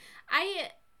lie.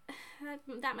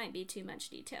 That might be too much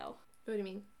detail. What do you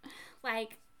mean?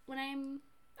 Like, when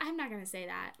I'm not gonna say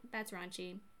that. That's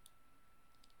raunchy.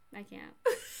 I can't.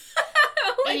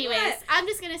 Anyways, what? I'm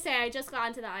just gonna say I just got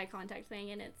into the eye contact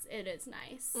thing, and it is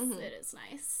nice. It is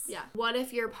nice. Yeah. What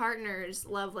if your partner's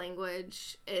love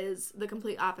language is the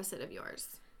complete opposite of yours?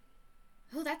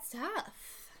 Oh, that's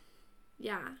tough.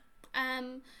 Yeah.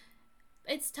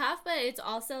 It's tough, but it's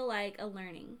also like a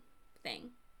learning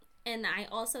thing. And I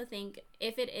also think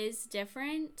if it is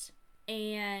different,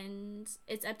 and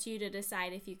it's up to you to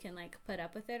decide if you can, like, put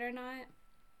up with it or not.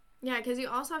 Yeah, because you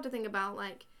also have to think about,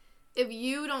 like, if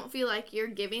you don't feel like you're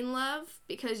giving love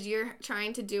because you're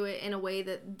trying to do it in a way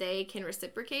that they can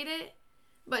reciprocate it,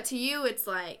 but to you it's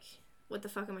like, what the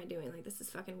fuck am I doing? Like, this is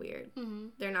fucking weird. Mm-hmm.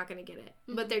 They're not going to get it.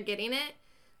 Mm-hmm. But they're getting it.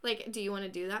 Like, do you want to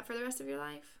do that for the rest of your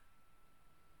life?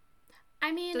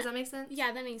 I mean... Does that make sense?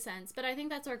 Yeah, that makes sense. But I think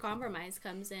that's where compromise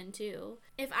comes in, too.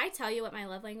 If I tell you what my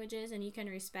love language is and you can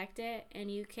respect it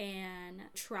and you can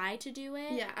try to do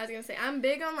it... Yeah, I was going to say, I'm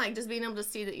big on, like, just being able to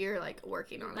see that you're, like,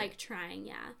 working on it. Like, trying,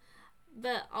 yeah.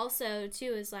 But also,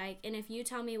 too, is, like, and if you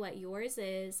tell me what yours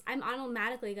is, I'm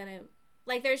automatically going to...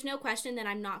 Like, there's no question that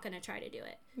I'm not going to try to do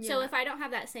it. Yeah. So if I don't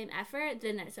have that same effort,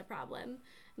 then it's a problem.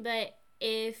 But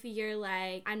if you're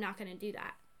like, I'm not going to do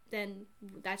that, then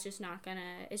that's just not going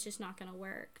to, it's just not going to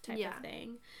work type of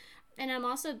thing. And I'm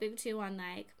also big, too, on,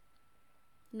 like,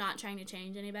 not trying to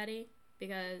change anybody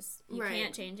because you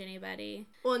can't change anybody.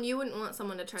 Well, and you wouldn't want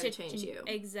someone to try to change you.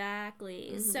 Exactly.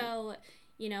 Mm-hmm. So,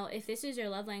 you know, if this is your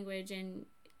love language and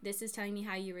this is telling me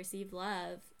how you receive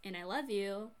love and I love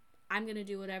you, I'm going to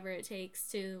do whatever it takes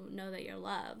to know that you're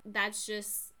loved. That's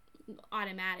just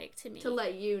automatic to me. To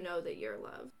let you know that you're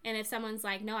loved. And if someone's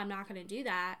like, no, I'm not going to do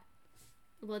that,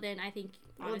 well, then I think,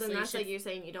 honestly... Well, then that's like you're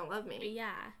saying you don't love me.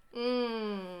 Yeah.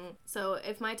 So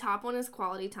if my top one is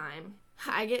quality time,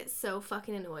 I get so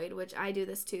fucking annoyed, which I do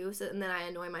this too, and then I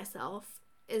annoy myself,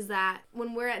 is that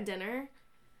when we're at dinner,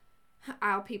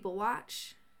 I'll people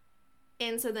watch.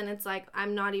 And so then it's like,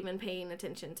 I'm not even paying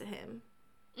attention to him.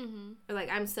 Mm-hmm. Or, like,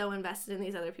 I'm so invested in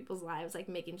these other people's lives, like,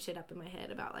 making shit up in my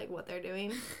head about, like, what they're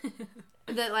doing.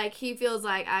 That, like, he feels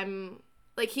like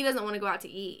he doesn't want to go out to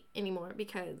eat anymore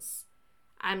because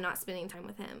I'm not spending time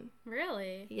with him.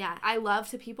 Really? Yeah. I love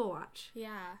to people watch.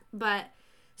 Yeah. But,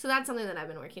 so that's something that I've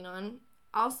been working on.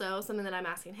 Also, something that I'm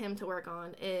asking him to work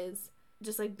on is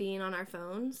just, like, being on our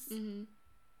phones. Mm-hmm.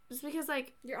 Just because,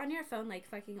 like... You're on your phone, like,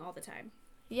 fucking all the time.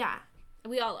 Yeah.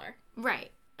 We all are.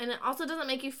 Right. And it also doesn't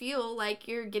make you feel like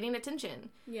you're getting attention.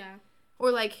 Yeah. Or,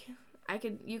 like,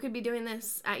 you could be doing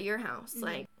this at your house. Mm-hmm.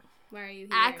 Like... Why are you here?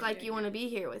 Act like you want to be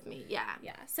here with me. Yeah.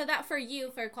 Yeah. So that for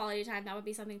you, for quality time, that would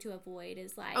be something to avoid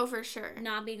is like... Oh, for sure.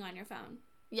 Not being on your phone.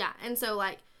 Yeah. And so,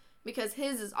 like, because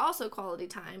his is also quality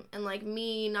time and, like,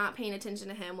 me not paying attention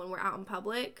to him when we're out in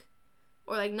public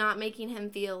or, like, not making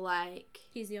him feel like...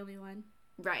 He's the only one.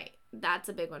 Right. That's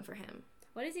a big one for him.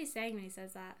 What is he saying when he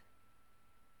says that?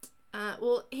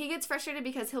 Well, he gets frustrated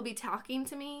because he'll be talking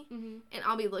to me and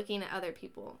I'll be looking at other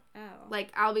people. Oh.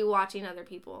 Like, I'll be watching other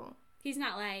people. He's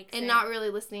not like... And not really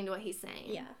listening to what he's saying.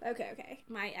 Yeah. Okay.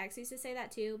 My ex used to say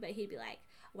that too, but he'd be like,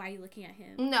 why are you looking at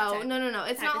him? No.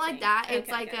 It's not like that. It's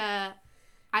like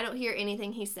I don't hear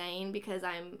anything he's saying because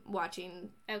I'm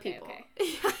watching people.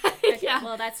 Okay. Yeah.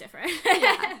 Well, that's different.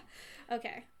 Yeah.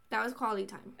 Okay. That was quality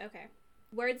time. Okay.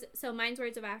 Mine's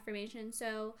words of affirmation.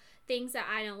 So things that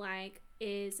I don't like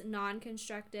is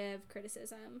non-constructive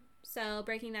criticism. So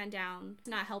breaking that down,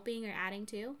 not helping or adding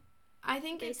to. I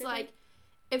think basically. It's like,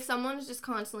 if someone's just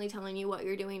constantly telling you what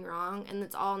you're doing wrong and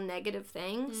it's all negative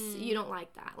things, you don't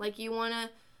like that. Like, you want to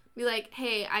be like,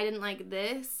 hey, I didn't like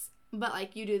this, but,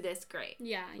 like, you do this great.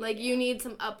 Yeah. Like, you need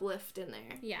some uplift in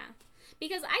there. Yeah.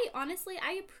 Because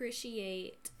I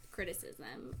appreciate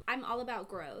criticism. I'm all about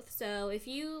growth. So if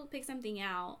you pick something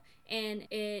out and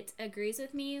it agrees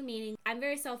with me, meaning I'm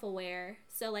very self-aware.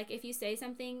 So, like, if you say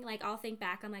something, like, I'll think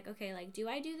back. I'm like, okay, like, do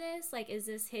I do this? Like, is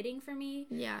this hitting for me?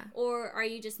 Yeah. Or are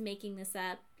you just making this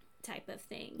up type of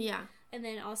thing? Yeah. And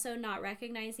then also not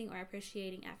recognizing or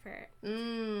appreciating effort.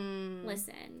 Mm.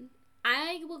 Listen,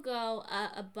 I will go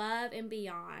above and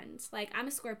beyond. Like, I'm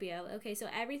a Scorpio, okay? So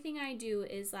everything I do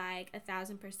is, like,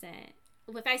 1,000%.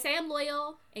 If I say I'm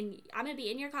loyal, and I'm going to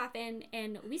be in your coffin,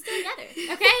 and we stay together,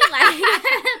 okay? Like,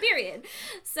 period.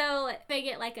 So if I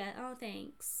get, like, oh,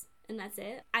 thanks, and that's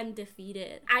it, I'm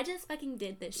defeated. I just fucking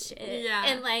did this shit. Yeah.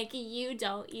 And, like, you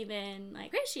don't even, like,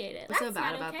 appreciate it. What's That's so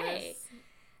bad not about okay. this?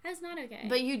 That's not okay.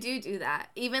 But you do that.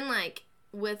 Even, like,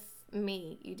 with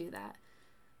me, you do that.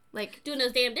 Like, doing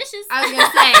those damn dishes. I was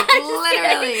gonna say,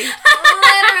 literally.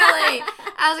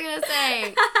 I was gonna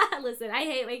say. Listen, I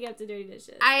hate waking up to dirty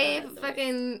dishes. I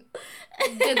fucking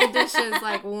did the dishes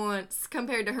like once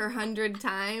compared to her 100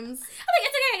 times. I'm like,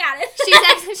 it's okay, I got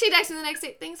it. She texted me the next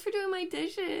day, thanks for doing my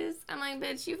dishes. I'm like,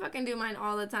 bitch, you fucking do mine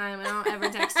all the time, and I don't ever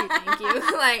text you thank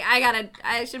you. Like,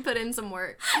 I should put in some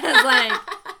work. 'Cause, like,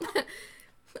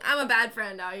 I'm a bad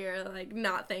friend out here, like,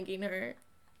 not thanking her.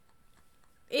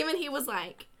 Even he was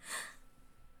like,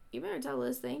 you better tell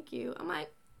Liz thank you. I'm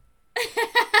like, for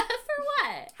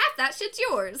what? half that shit's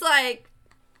yours. Like,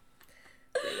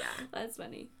 yeah. That's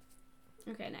funny.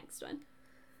 Okay, next one.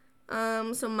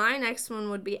 So my next one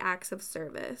would be acts of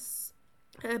service.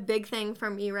 A big thing for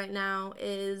me right now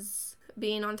is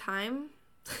being on time.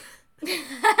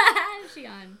 She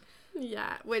on.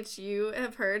 Yeah, which you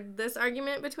have heard this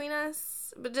argument between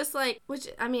us. But just like,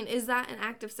 is that an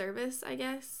act of service, I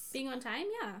guess? Being on time?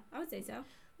 Yeah, I would say so.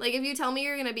 Like, if you tell me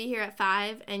you're going to be here at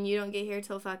 5 and you don't get here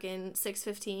till fucking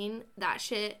 6:15, that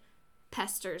shit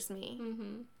pesters me.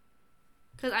 Mm-hmm.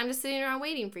 Because I'm just sitting around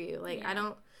waiting for you. Like, Yeah. I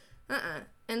don't,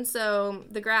 And so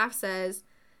the graph says,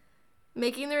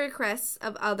 making the requests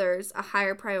of others a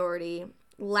higher priority,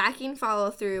 lacking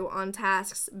follow-through on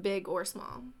tasks big or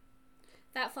small.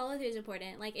 That follow-through is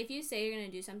important. Like, if you say you're going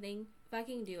to do something,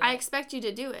 fucking do it. I expect you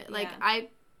to do it. Like, Yeah.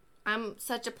 I'm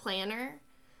such a planner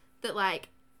that, like,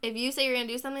 if you say you're going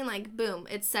to do something, like, boom,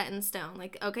 it's set in stone.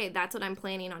 Like, okay, that's what I'm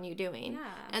planning on you doing.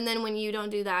 Yeah. And then when you don't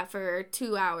do that for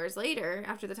 2 hours later,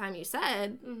 after the time you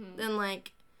said, Mm-hmm. then,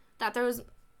 like, that throws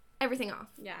everything off.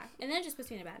 Yeah. And then it just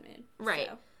puts me in a bad mood. Right.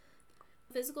 So.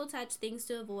 Physical touch, things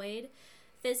to avoid.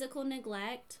 Physical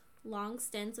neglect, long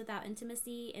stints without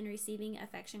intimacy, and receiving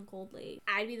affection coldly.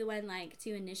 I'd be the one, like,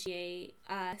 to initiate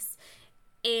us.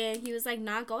 And he was, like,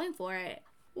 not going for it.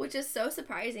 Which is so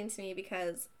surprising to me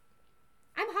because...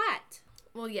 I'm hot.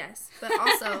 Well, yes, but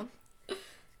also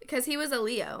because he was a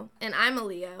Leo and I'm a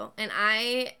Leo and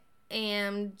I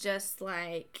am just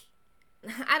like,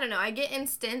 I don't know. I get in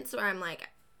stints where I'm like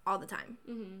all the time,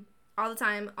 all the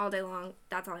time, all day long.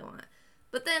 That's all I want.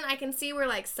 But then I can see where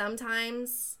like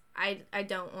sometimes I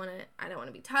don't want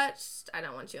to be touched. I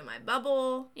don't want you in my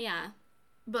bubble. Yeah.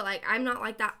 But like I'm not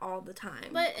like that all the time.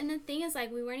 But and the thing is, like,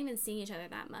 we weren't even seeing each other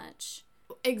that much.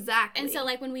 Exactly. And so,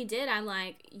 like, when we did, I'm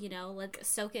like, you know, like,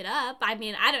 soak it up. I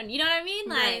mean, you know what I mean?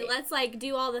 Like, Right. let's, like,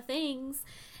 do all the things.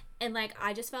 And, like,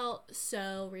 I just felt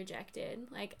so rejected.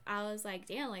 Like, I was like,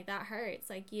 damn, like, that hurts.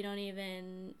 Like, you don't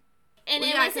even... And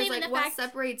it wasn't even like, the what fact...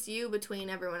 separates you between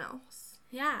everyone else?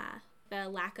 Yeah. The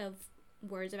lack of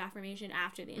words of affirmation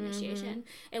after the initiation.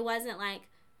 It wasn't like,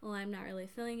 well, I'm not really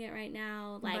feeling it right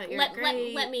now. Like,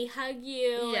 let me hug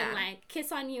you and, like,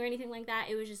 kiss on you or anything like that.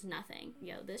 It was just nothing.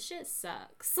 Yo, this shit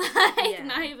sucks. Like,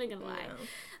 not even gonna lie. No.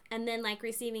 And then, like,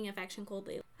 receiving affection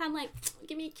coldly. I'm like,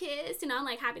 give me a kiss. You know, I'm,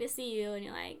 like, happy to see you. And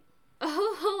you're like,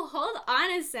 oh, hold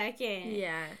on a second.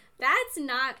 Yeah. That's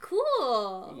not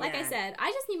cool. Like I Yeah. said,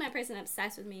 I just need my person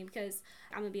obsessed with me because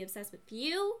I'm going to be obsessed with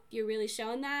you. You're really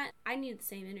showing that. I need the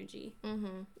same energy.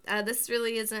 Mm-hmm. This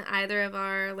really isn't either of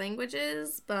our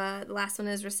languages, but the last one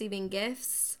is receiving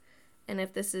gifts. And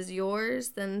if this is yours,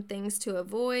 then things to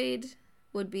avoid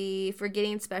would be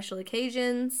forgetting special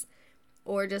occasions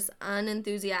or just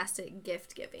unenthusiastic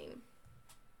gift giving.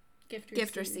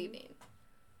 Gift receiving.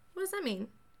 What does that mean?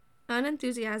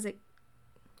 Unenthusiastic.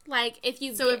 Like, if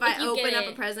you So if I you open get up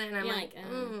it, a present and I'm you're like,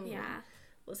 yeah.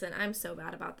 Listen, I'm so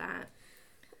bad about that.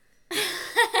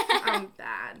 I'm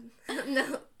bad.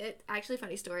 No, actually,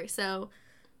 funny story. So,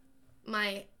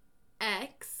 my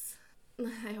ex,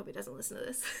 I hope he doesn't listen to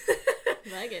this.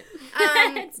 Like it.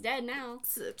 It's dead now.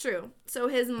 True. So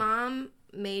his mom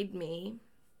made me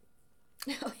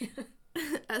Oh, yeah.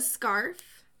 a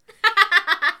scarf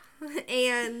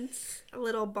and a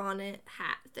little bonnet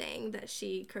hat thing that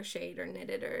she crocheted or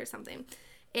knitted or something.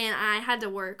 And I had to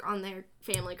work on their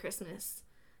family Christmas,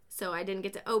 so I didn't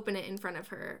get to open it in front of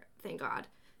her, thank God.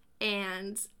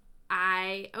 And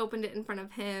I opened it in front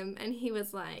of him, and he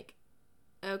was like,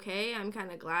 okay, I'm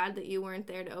kind of glad that you weren't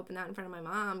there to open that in front of my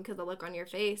mom, because the look on your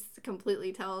face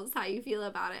completely tells how you feel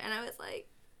about it. And I was like,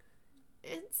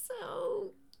 it's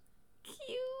so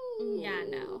cute. Yeah,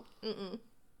 no. I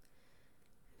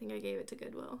think I gave it to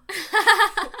Goodwill.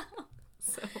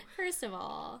 So First of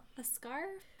all, a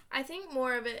scarf? I think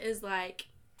more of it is like,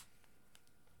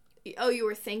 oh, you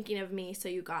were thinking of me, so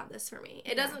you got this for me.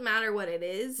 It doesn't matter what it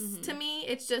is to me.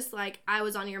 It's just like, I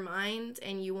was on your mind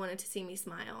and you wanted to see me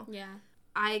smile. Yeah.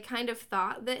 I kind of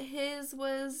thought that his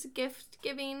was gift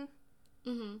giving.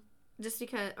 Just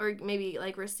because, or maybe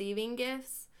like receiving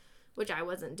gifts, which I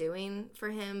wasn't doing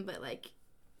for him, but like,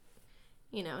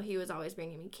 you know, he was always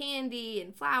bringing me candy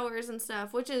and flowers and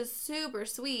stuff, which is super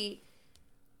sweet.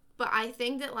 But I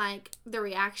think that, like, the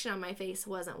reaction on my face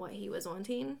wasn't what he was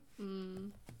wanting.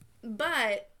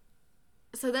 But,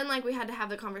 so then, like, we had to have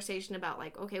the conversation about,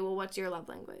 like, okay, well, what's your love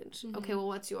language? Okay, well,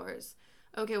 what's yours?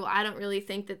 Okay, well, I don't really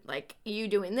think that, like, you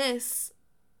doing this,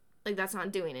 like, that's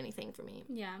not doing anything for me.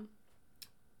 Yeah.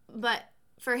 But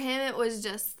for him, it was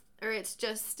just, or it's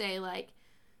just a, like,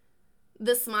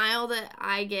 the smile that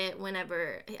I get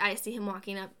whenever I see him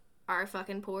walking up our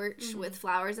fucking porch with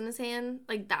flowers in his hand,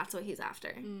 like, that's what he's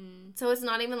after. So it's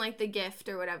not even, like, the gift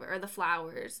or whatever, or the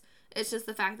flowers. It's just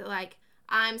the fact that, like,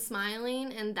 I'm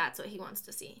smiling, and that's what he wants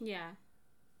to see. Yeah.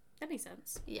 That makes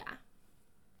sense. Yeah.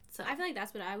 So I feel like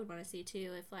that's what I would want to see,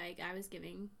 too, if, like, I was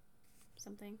giving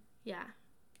something. yeah.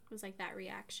 It was, like, that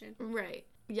reaction. Right.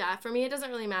 Yeah, for me, it doesn't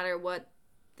really matter what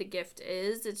the gift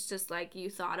is. It's just, like, you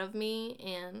thought of me,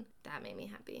 and that made me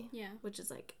happy. Yeah. Which is,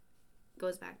 like,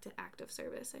 goes back to act of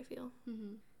service, I feel.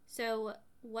 So,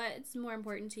 what's more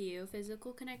important to you,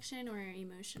 physical connection or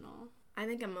emotional? I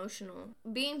think emotional.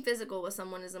 Being physical with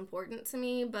someone is important to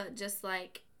me, but just,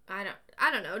 like, I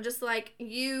don't know, just, like,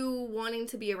 you wanting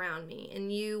to be around me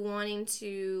and you wanting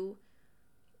to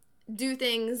do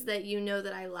things that you know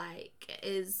that I like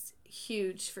is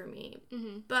huge for me.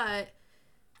 But,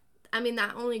 I mean,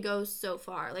 that only goes so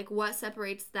far. Like, what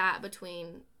separates that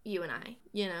between you and I,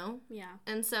 you know? Yeah.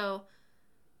 And so,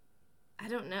 I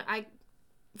don't know. I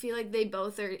feel like they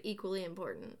both are equally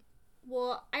important.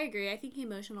 Well, I agree. I think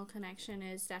emotional connection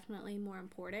is definitely more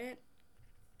important.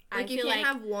 Like, you can't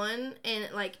have one and,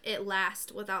 like, it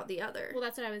last without the other. Well,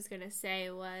 that's what I was going to say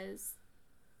was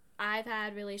I've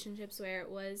had relationships where it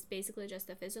was basically just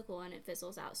the physical and it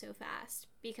fizzles out so fast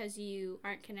because you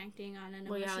aren't connecting on an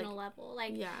emotional level.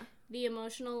 Like, the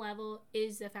emotional level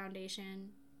is the foundation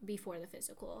before the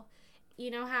physical. You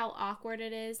know how awkward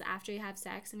it is after you have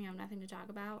sex and you have nothing to talk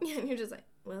about? Yeah, and you're just like,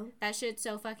 well, that shit's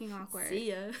so fucking awkward. see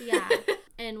ya. Yeah.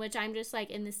 And which I'm just, like,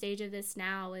 in the stage of this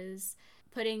now is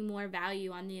putting more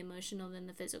value on the emotional than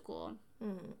the physical.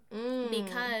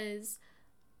 Because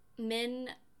men,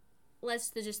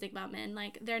 let's just think about men,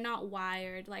 like, they're not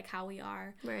wired like how we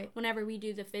are. Right. Whenever we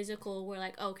do the physical, we're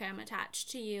like, okay, I'm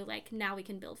attached to you, like, now we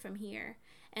can build from here.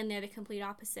 And they're the complete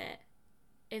opposite.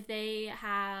 If they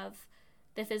have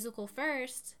the physical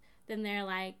first, then they're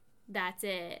like, that's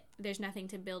it, there's nothing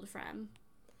to build from.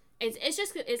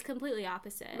 It's completely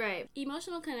opposite. Right.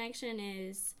 Emotional connection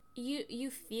is you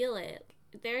feel it.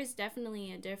 There's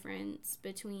definitely a difference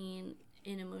between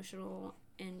an emotional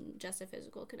and just a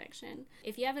physical connection.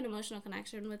 If you have an emotional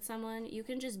connection with someone, you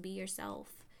can just be yourself.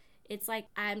 It's like,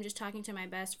 I'm just talking to my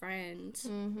best friend,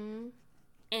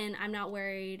 and I'm not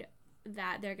worried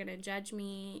that they're gonna judge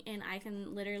me, and I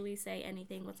can literally say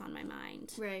anything what's on my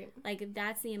mind. Right. Like,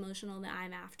 that's the emotional that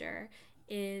I'm after,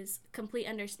 is complete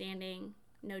understanding,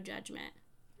 no judgment.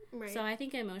 Right. So I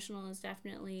think emotional is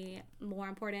definitely more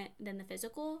important than the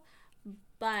physical,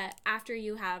 but after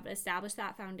you have established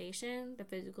that foundation, the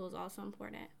physical is also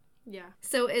important. Yeah.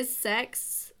 So is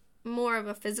sex more of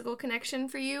a physical connection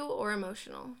for you or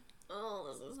emotional?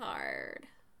 Oh, this is hard.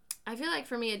 I feel like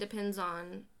for me it depends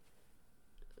on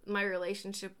my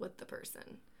relationship with the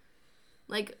person.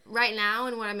 Like, right now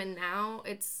and what I'm in now,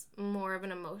 it's more of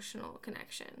an emotional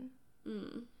connection.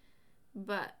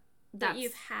 But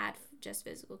you've had just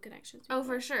physical connections before. Oh,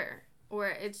 for sure.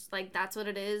 Where it's like, that's what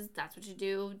it is, that's what you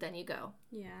do, then you go.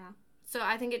 Yeah. So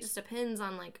I think it just depends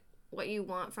on, like, what you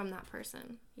want from that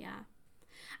person. Yeah.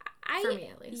 For me,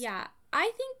 at least. Yeah.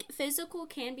 I think physical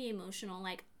can be emotional.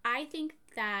 Like, I think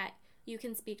that you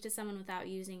can speak to someone without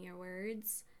using your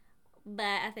words, but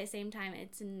at the same time,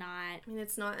 it's not. I mean,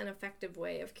 it's not an effective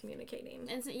way of communicating.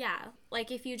 Yeah.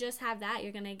 Like, if you just have that,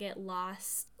 you're going to get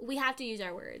lost. We have to use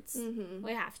our words. Mm-hmm.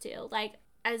 We have to. Like,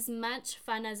 as much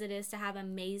fun as it is to have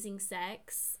amazing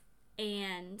sex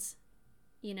and,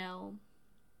 you know,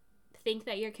 think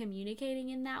that you're communicating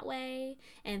in that way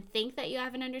and think that you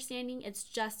have an understanding, it's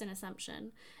just an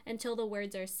assumption. Until the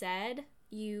words are said,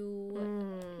 you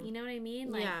know what I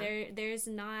mean? Like, there's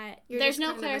no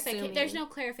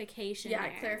clarification. Yeah,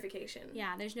 there. clarification.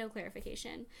 Yeah, there's no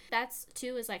clarification. That's,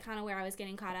 too, is, like, kind of where I was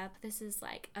getting caught up. This is,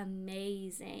 like,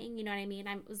 amazing. You know what I mean?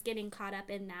 I was getting caught up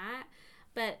in that.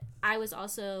 But I was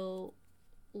also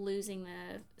losing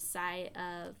the sight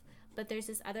of, but there's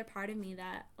this other part of me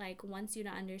that, like, wants you to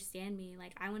understand me.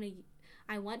 Like, I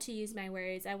want to use my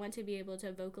words. I want to be able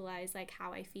to vocalize, like,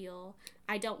 how I feel.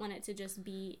 I don't want it to just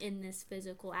be in this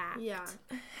physical act. Yeah.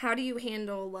 How do you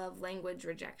handle love language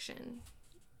rejection?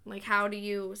 Like, how do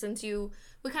you,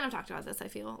 we kind of talked about this, I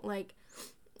feel. Like,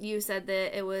 you said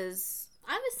that it was...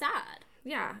 I was sad.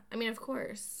 Yeah. I mean, of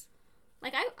course.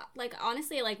 Like,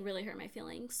 honestly, it, like, really hurt my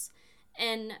feelings.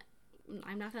 And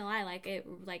I'm not gonna lie, like, it,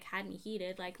 like, had me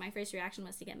heated. Like, my first reaction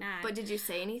was to get mad. But did you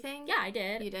say anything? Yeah, I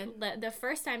did. You did? The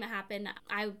first time it happened,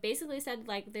 I basically said,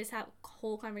 like, this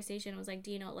whole conversation was like, do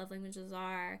you know what love languages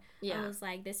are? Yeah. I was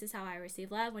like, this is how I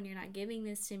receive love. When you're not giving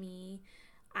this to me,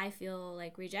 I feel,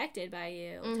 like, rejected by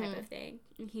you, type of thing.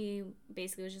 And he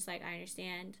basically was just like, I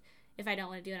understand. If I don't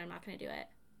want to do it, I'm not gonna do it.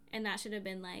 And that should have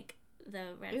been, like,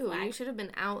 the red flag. You should have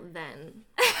been out then.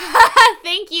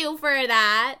 Thank you for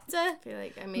that. I feel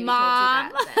like I maybe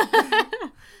Mom. told you that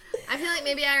then. I feel like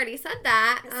maybe I already said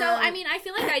that. So, I mean, I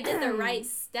feel like I did the right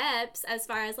steps as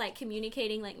far as, like,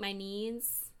 communicating, like, my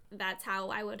needs. That's how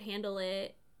I would handle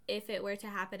it if it were to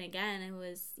happen again. It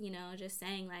was, you know, just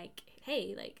saying, like,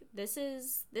 hey, like, this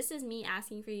is me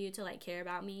asking for you to, like, care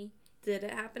about me. Did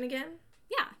it happen again?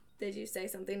 Yeah. Did you say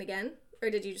something again? Or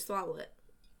did you just swallow it?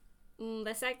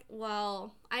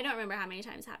 Well, I don't remember how many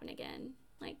times it happened again.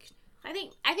 Like, I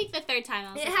think the third time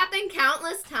I was It happened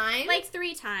countless times? like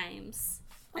 3 times.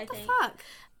 What the think. fuck?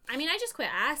 I mean, I just quit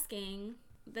asking.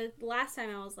 The last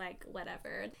time I was like,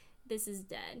 whatever, this is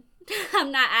dead.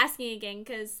 I'm not asking again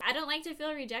because I don't like to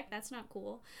feel rejected. That's not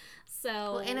cool. So.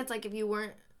 Well, and it's like if you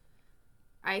weren't,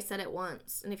 I said it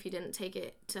once, and if you didn't take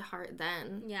it to heart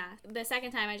then. Yeah. The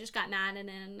second time I just got mad and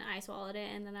then I swallowed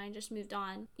it and then I just moved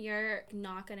on. You're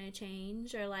not going to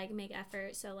change or, like, make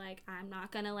effort. So, like, I'm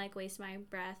not going to, like, waste my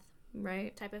breath.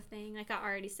 Right. Type of thing. Like, I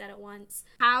already said it once.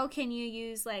 How can you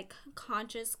use, like,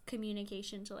 conscious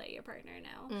communication to let your partner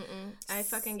know? I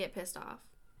fucking get pissed off.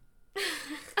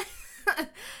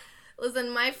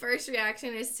 Listen, my first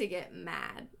reaction is to get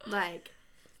mad. Like,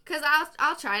 because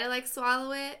I'll try to, like,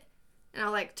 swallow it. And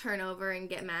I'll, like, turn over and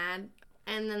get mad.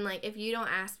 And then, like, if you don't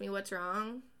ask me what's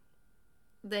wrong,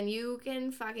 then you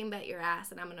can fucking bet your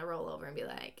ass and I'm going to roll over and be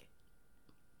like,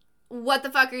 what the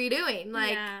fuck are you doing?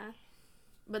 Like, yeah.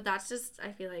 But that's just,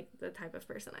 I feel like, the type of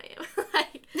person I am.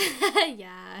 Like,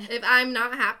 yeah. if I'm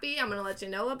not happy, I'm going to let you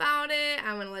know about it.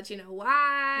 I'm going to let you know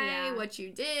why, what you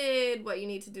did, what you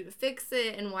need to do to fix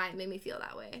it, and why it made me feel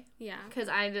that way. Yeah. Because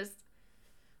I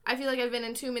feel like I've been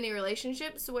in too many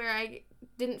relationships where I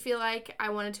didn't feel like I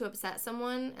wanted to upset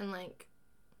someone, and, like,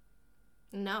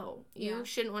 no, you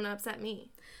shouldn't want to upset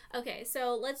me. Okay,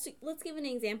 so let's give an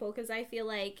example, because I feel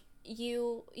like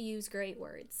you use great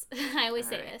words. I always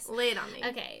say this. Lay it on me.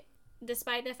 Okay,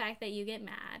 despite the fact that you get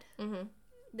mad,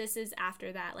 this is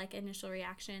after that, like, initial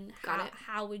reaction.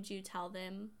 How would you tell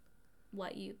them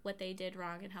what they did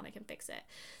wrong and how they can fix it?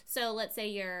 So let's say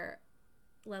your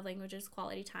love language is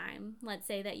quality time. Let's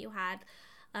say that you had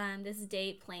this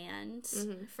date planned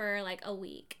for, like, a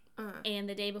week. And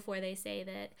the day before they say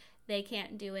that they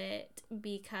can't do it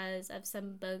because of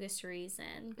some bogus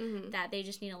reason, that they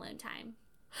just need alone time.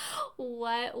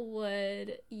 What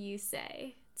would you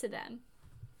say to them?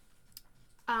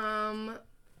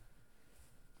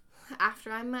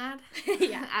 After I'm mad?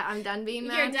 Yeah. I'm done being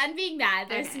mad? You're done being mad.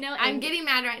 There's no anger. I'm getting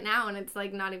mad right now, and it's,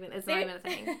 like, not even a thing.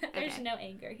 There's no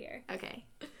anger here. Okay.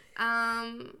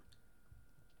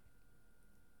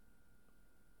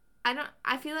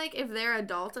 I feel like if they're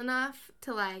adult enough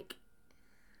to, like,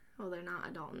 well, they're not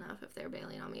adult enough if they're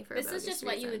bailing on me for a bogus reason. This is just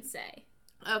what you would say.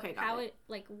 Okay, got it.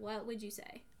 What would you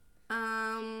say?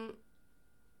 I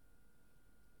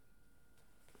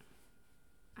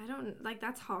don't, like,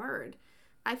 that's hard.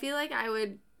 I feel like I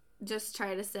would just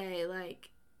try to say, like,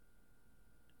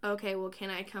 okay, well,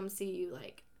 can I come see you,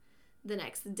 like, the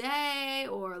next day?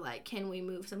 Or, like, can we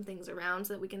move some things around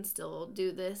so that we can still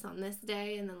do this on this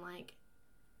day? And then, like,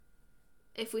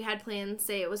 if we had plans,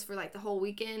 say it was for, like, the whole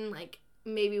weekend, like,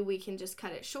 maybe we can just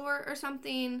cut it short or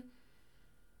something.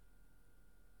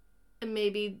 and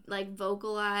maybe, like,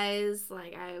 vocalize,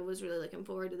 like, I was really looking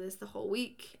forward to this the whole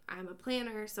week. I'm a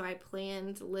planner, so I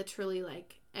planned literally,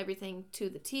 like, everything to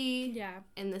the T. Yeah.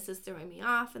 And this is throwing me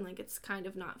off, and, like, it's kind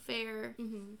of not fair.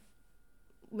 Mm-hmm.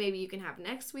 Maybe you can have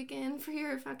next weekend for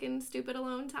your fucking stupid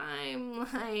alone time.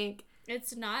 Like,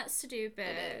 it's not stupid.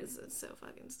 It is. It's so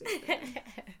fucking stupid.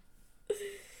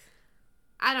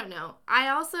 I don't know. I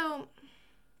also...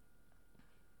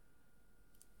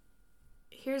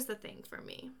 Here's the thing for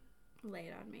me. Lay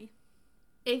it on me.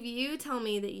 If you tell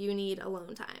me that you need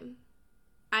alone time,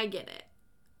 I get it.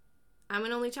 I'm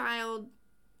an only child.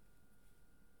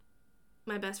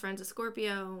 My best friend's a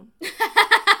Scorpio.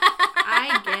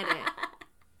 I get it.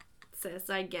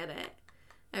 Sis, I get it.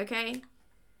 Okay?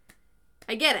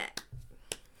 I get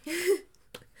it.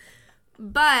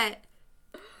 But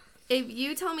if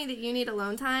you tell me that you need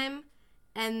alone time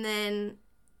and then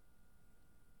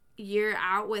you're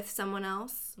out with someone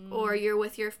else or you're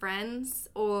with your friends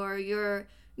or you're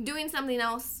doing something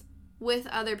else with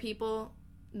other people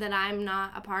that I'm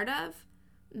not a part of,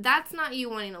 that's not you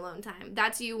wanting alone time.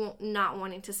 That's you not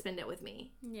wanting to spend it with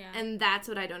me. Yeah. And that's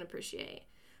what I don't appreciate.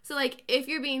 So, like, if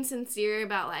you're being sincere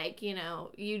about, like, you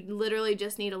know, you literally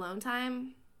just need alone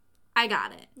time, I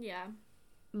got it. Yeah.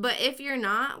 But if you're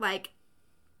not, like,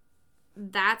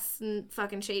 that's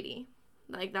fucking shady.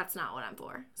 Like, that's not what I'm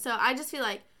for. So I just feel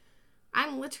like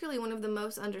I'm literally one of the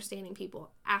most understanding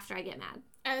people after I get mad.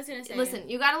 I was gonna say. Listen,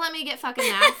 you gotta let me get fucking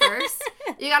mad first.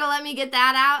 You gotta let me get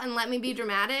that out and let me be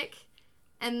dramatic.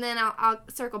 And then I'll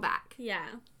circle back. Yeah.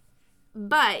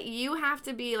 But you have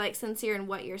to be, like, sincere in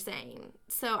what you're saying.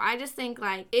 So I just think,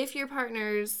 like, if your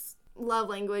partner's love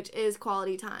language is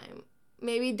quality time,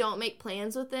 maybe don't make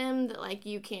plans with them that, like,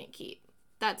 you can't keep.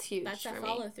 That's huge. That's for a me.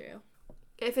 follow through.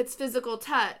 If it's physical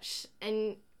touch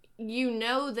and you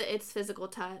know that it's physical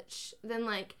touch, then,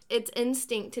 like, it's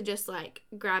instinct to just, like,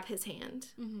 grab his hand.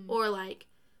 Mm-hmm. Or, like,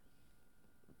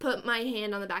 put my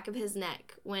hand on the back of his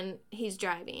neck when he's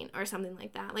driving or something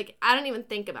like that. Like, I don't even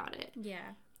think about it.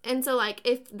 Yeah. And so, like,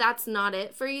 if that's not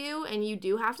it for you and you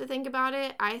do have to think about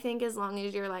it, I think as long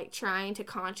as you're, like, trying to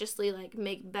consciously, like,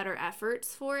 make better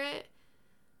efforts for it,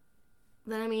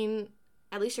 then, I mean,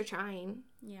 at least you're trying.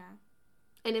 Yeah.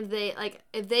 And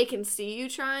if they can see you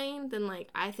trying, then, like,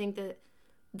 I think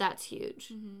that's huge.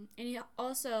 Mm-hmm. And you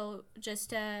also, just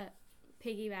to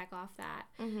piggyback off that,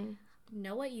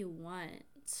 know what you want.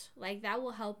 Like, that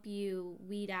will help you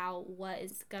weed out what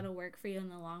is going to work for you in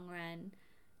the long run.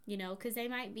 You know, because they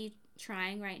might be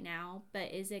trying right now,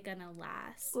 but is it going to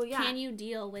last? Well, yeah. Can you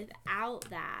deal without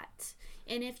that?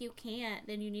 And if you can't,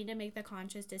 then you need to make the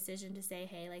conscious decision to say,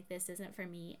 hey, like, this isn't for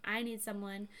me. I need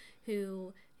someone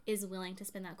who is willing to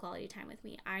spend that quality time with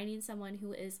me. I need someone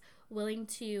who is willing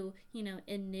to, you know,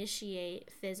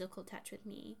 initiate physical touch with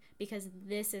me because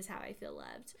this is how I feel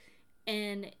loved.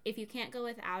 And if you can't go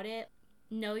without it,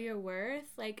 know your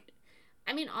worth. Like,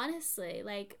 I mean, honestly,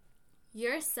 like,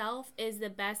 yourself is the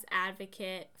best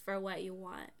advocate for what you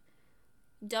want.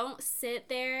 Don't sit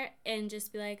there and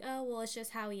just be like, oh, well, it's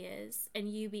just how he is, and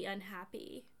you be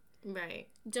unhappy. Right.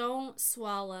 Don't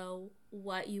swallow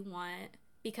what you want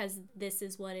because this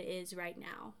is what it is right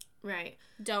now. Right.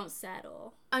 Don't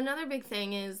settle. Another big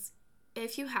thing is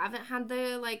if you haven't had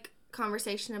the, like,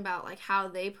 conversation about, like, how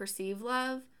they perceive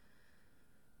love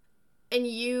and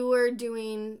you are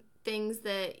doing things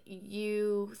that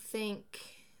you think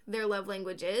their love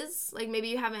language is, like, maybe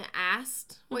you haven't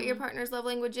asked what your partner's love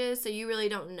language is, so you really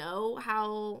don't know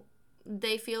how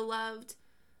they feel loved,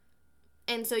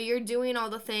 and so you're doing all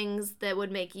the things that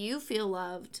would make you feel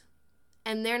loved,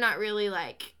 and they're not really,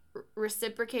 like,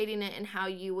 reciprocating it in how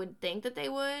you would think that they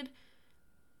would.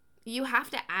 You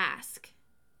have to ask,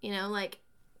 you know, like,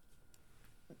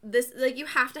 this, like, you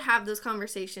have to have those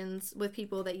conversations with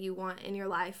people that you want in your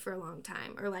life for a long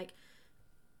time, or, like,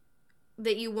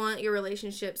 that you want your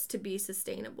relationships to be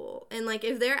sustainable. And, like,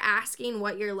 if they're asking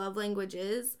what your love language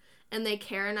is and they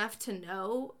care enough to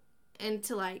know and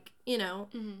to, like, you know,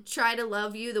 try to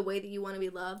love you the way that you want to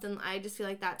be loved, then I just feel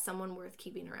like that's someone worth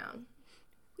keeping around.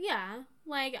 Yeah,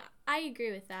 like, I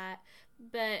agree with that.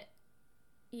 But,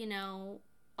 you know,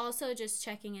 also just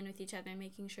checking in with each other and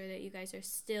making sure that you guys are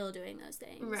still doing those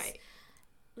things. Right.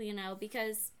 You know,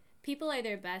 because people are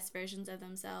their best versions of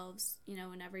themselves, you know,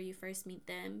 whenever you first meet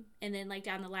them. And then, like,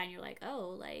 down the line, you're like,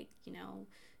 oh, like, you know,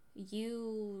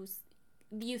 you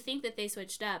think that they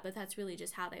switched up, but that's really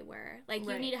just how they were. Like,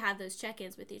 you need to have those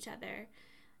check-ins with each other.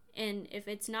 And if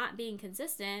it's not being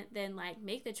consistent, then, like,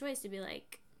 make the choice to be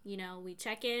like, you know, we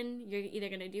check in, you're either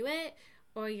going to do it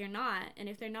or you're not. And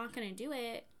if they're not going to do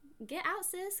it, get out,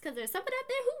 sis, because there's someone out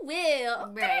there who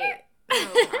will. Right.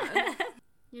 Oh, God.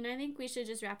 You know, I think we should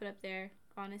just wrap it up there.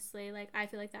 honestly. Like, I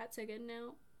feel like that's a good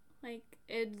note. Like,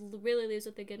 it really leaves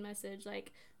with a good message.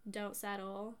 Like, don't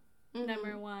settle,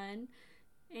 number one.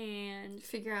 And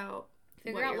figure out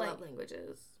what your love language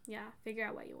is. Yeah, figure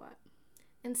out what you want.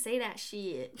 And say that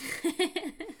shit.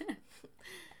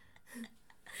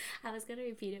 I was going to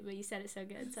repeat it, but you said it so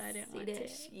good, so I didn't want to.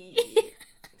 Shit.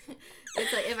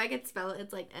 It's like, if I could spell it,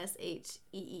 it's like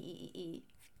SHEEEET.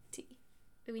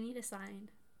 We need a sign.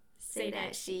 Say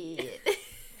that shit.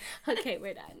 Okay,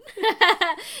 we're done.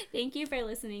 Thank you for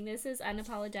listening. This is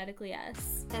Unapologetically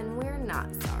Us. And we're not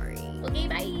sorry. Okay,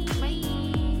 bye.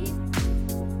 Bye.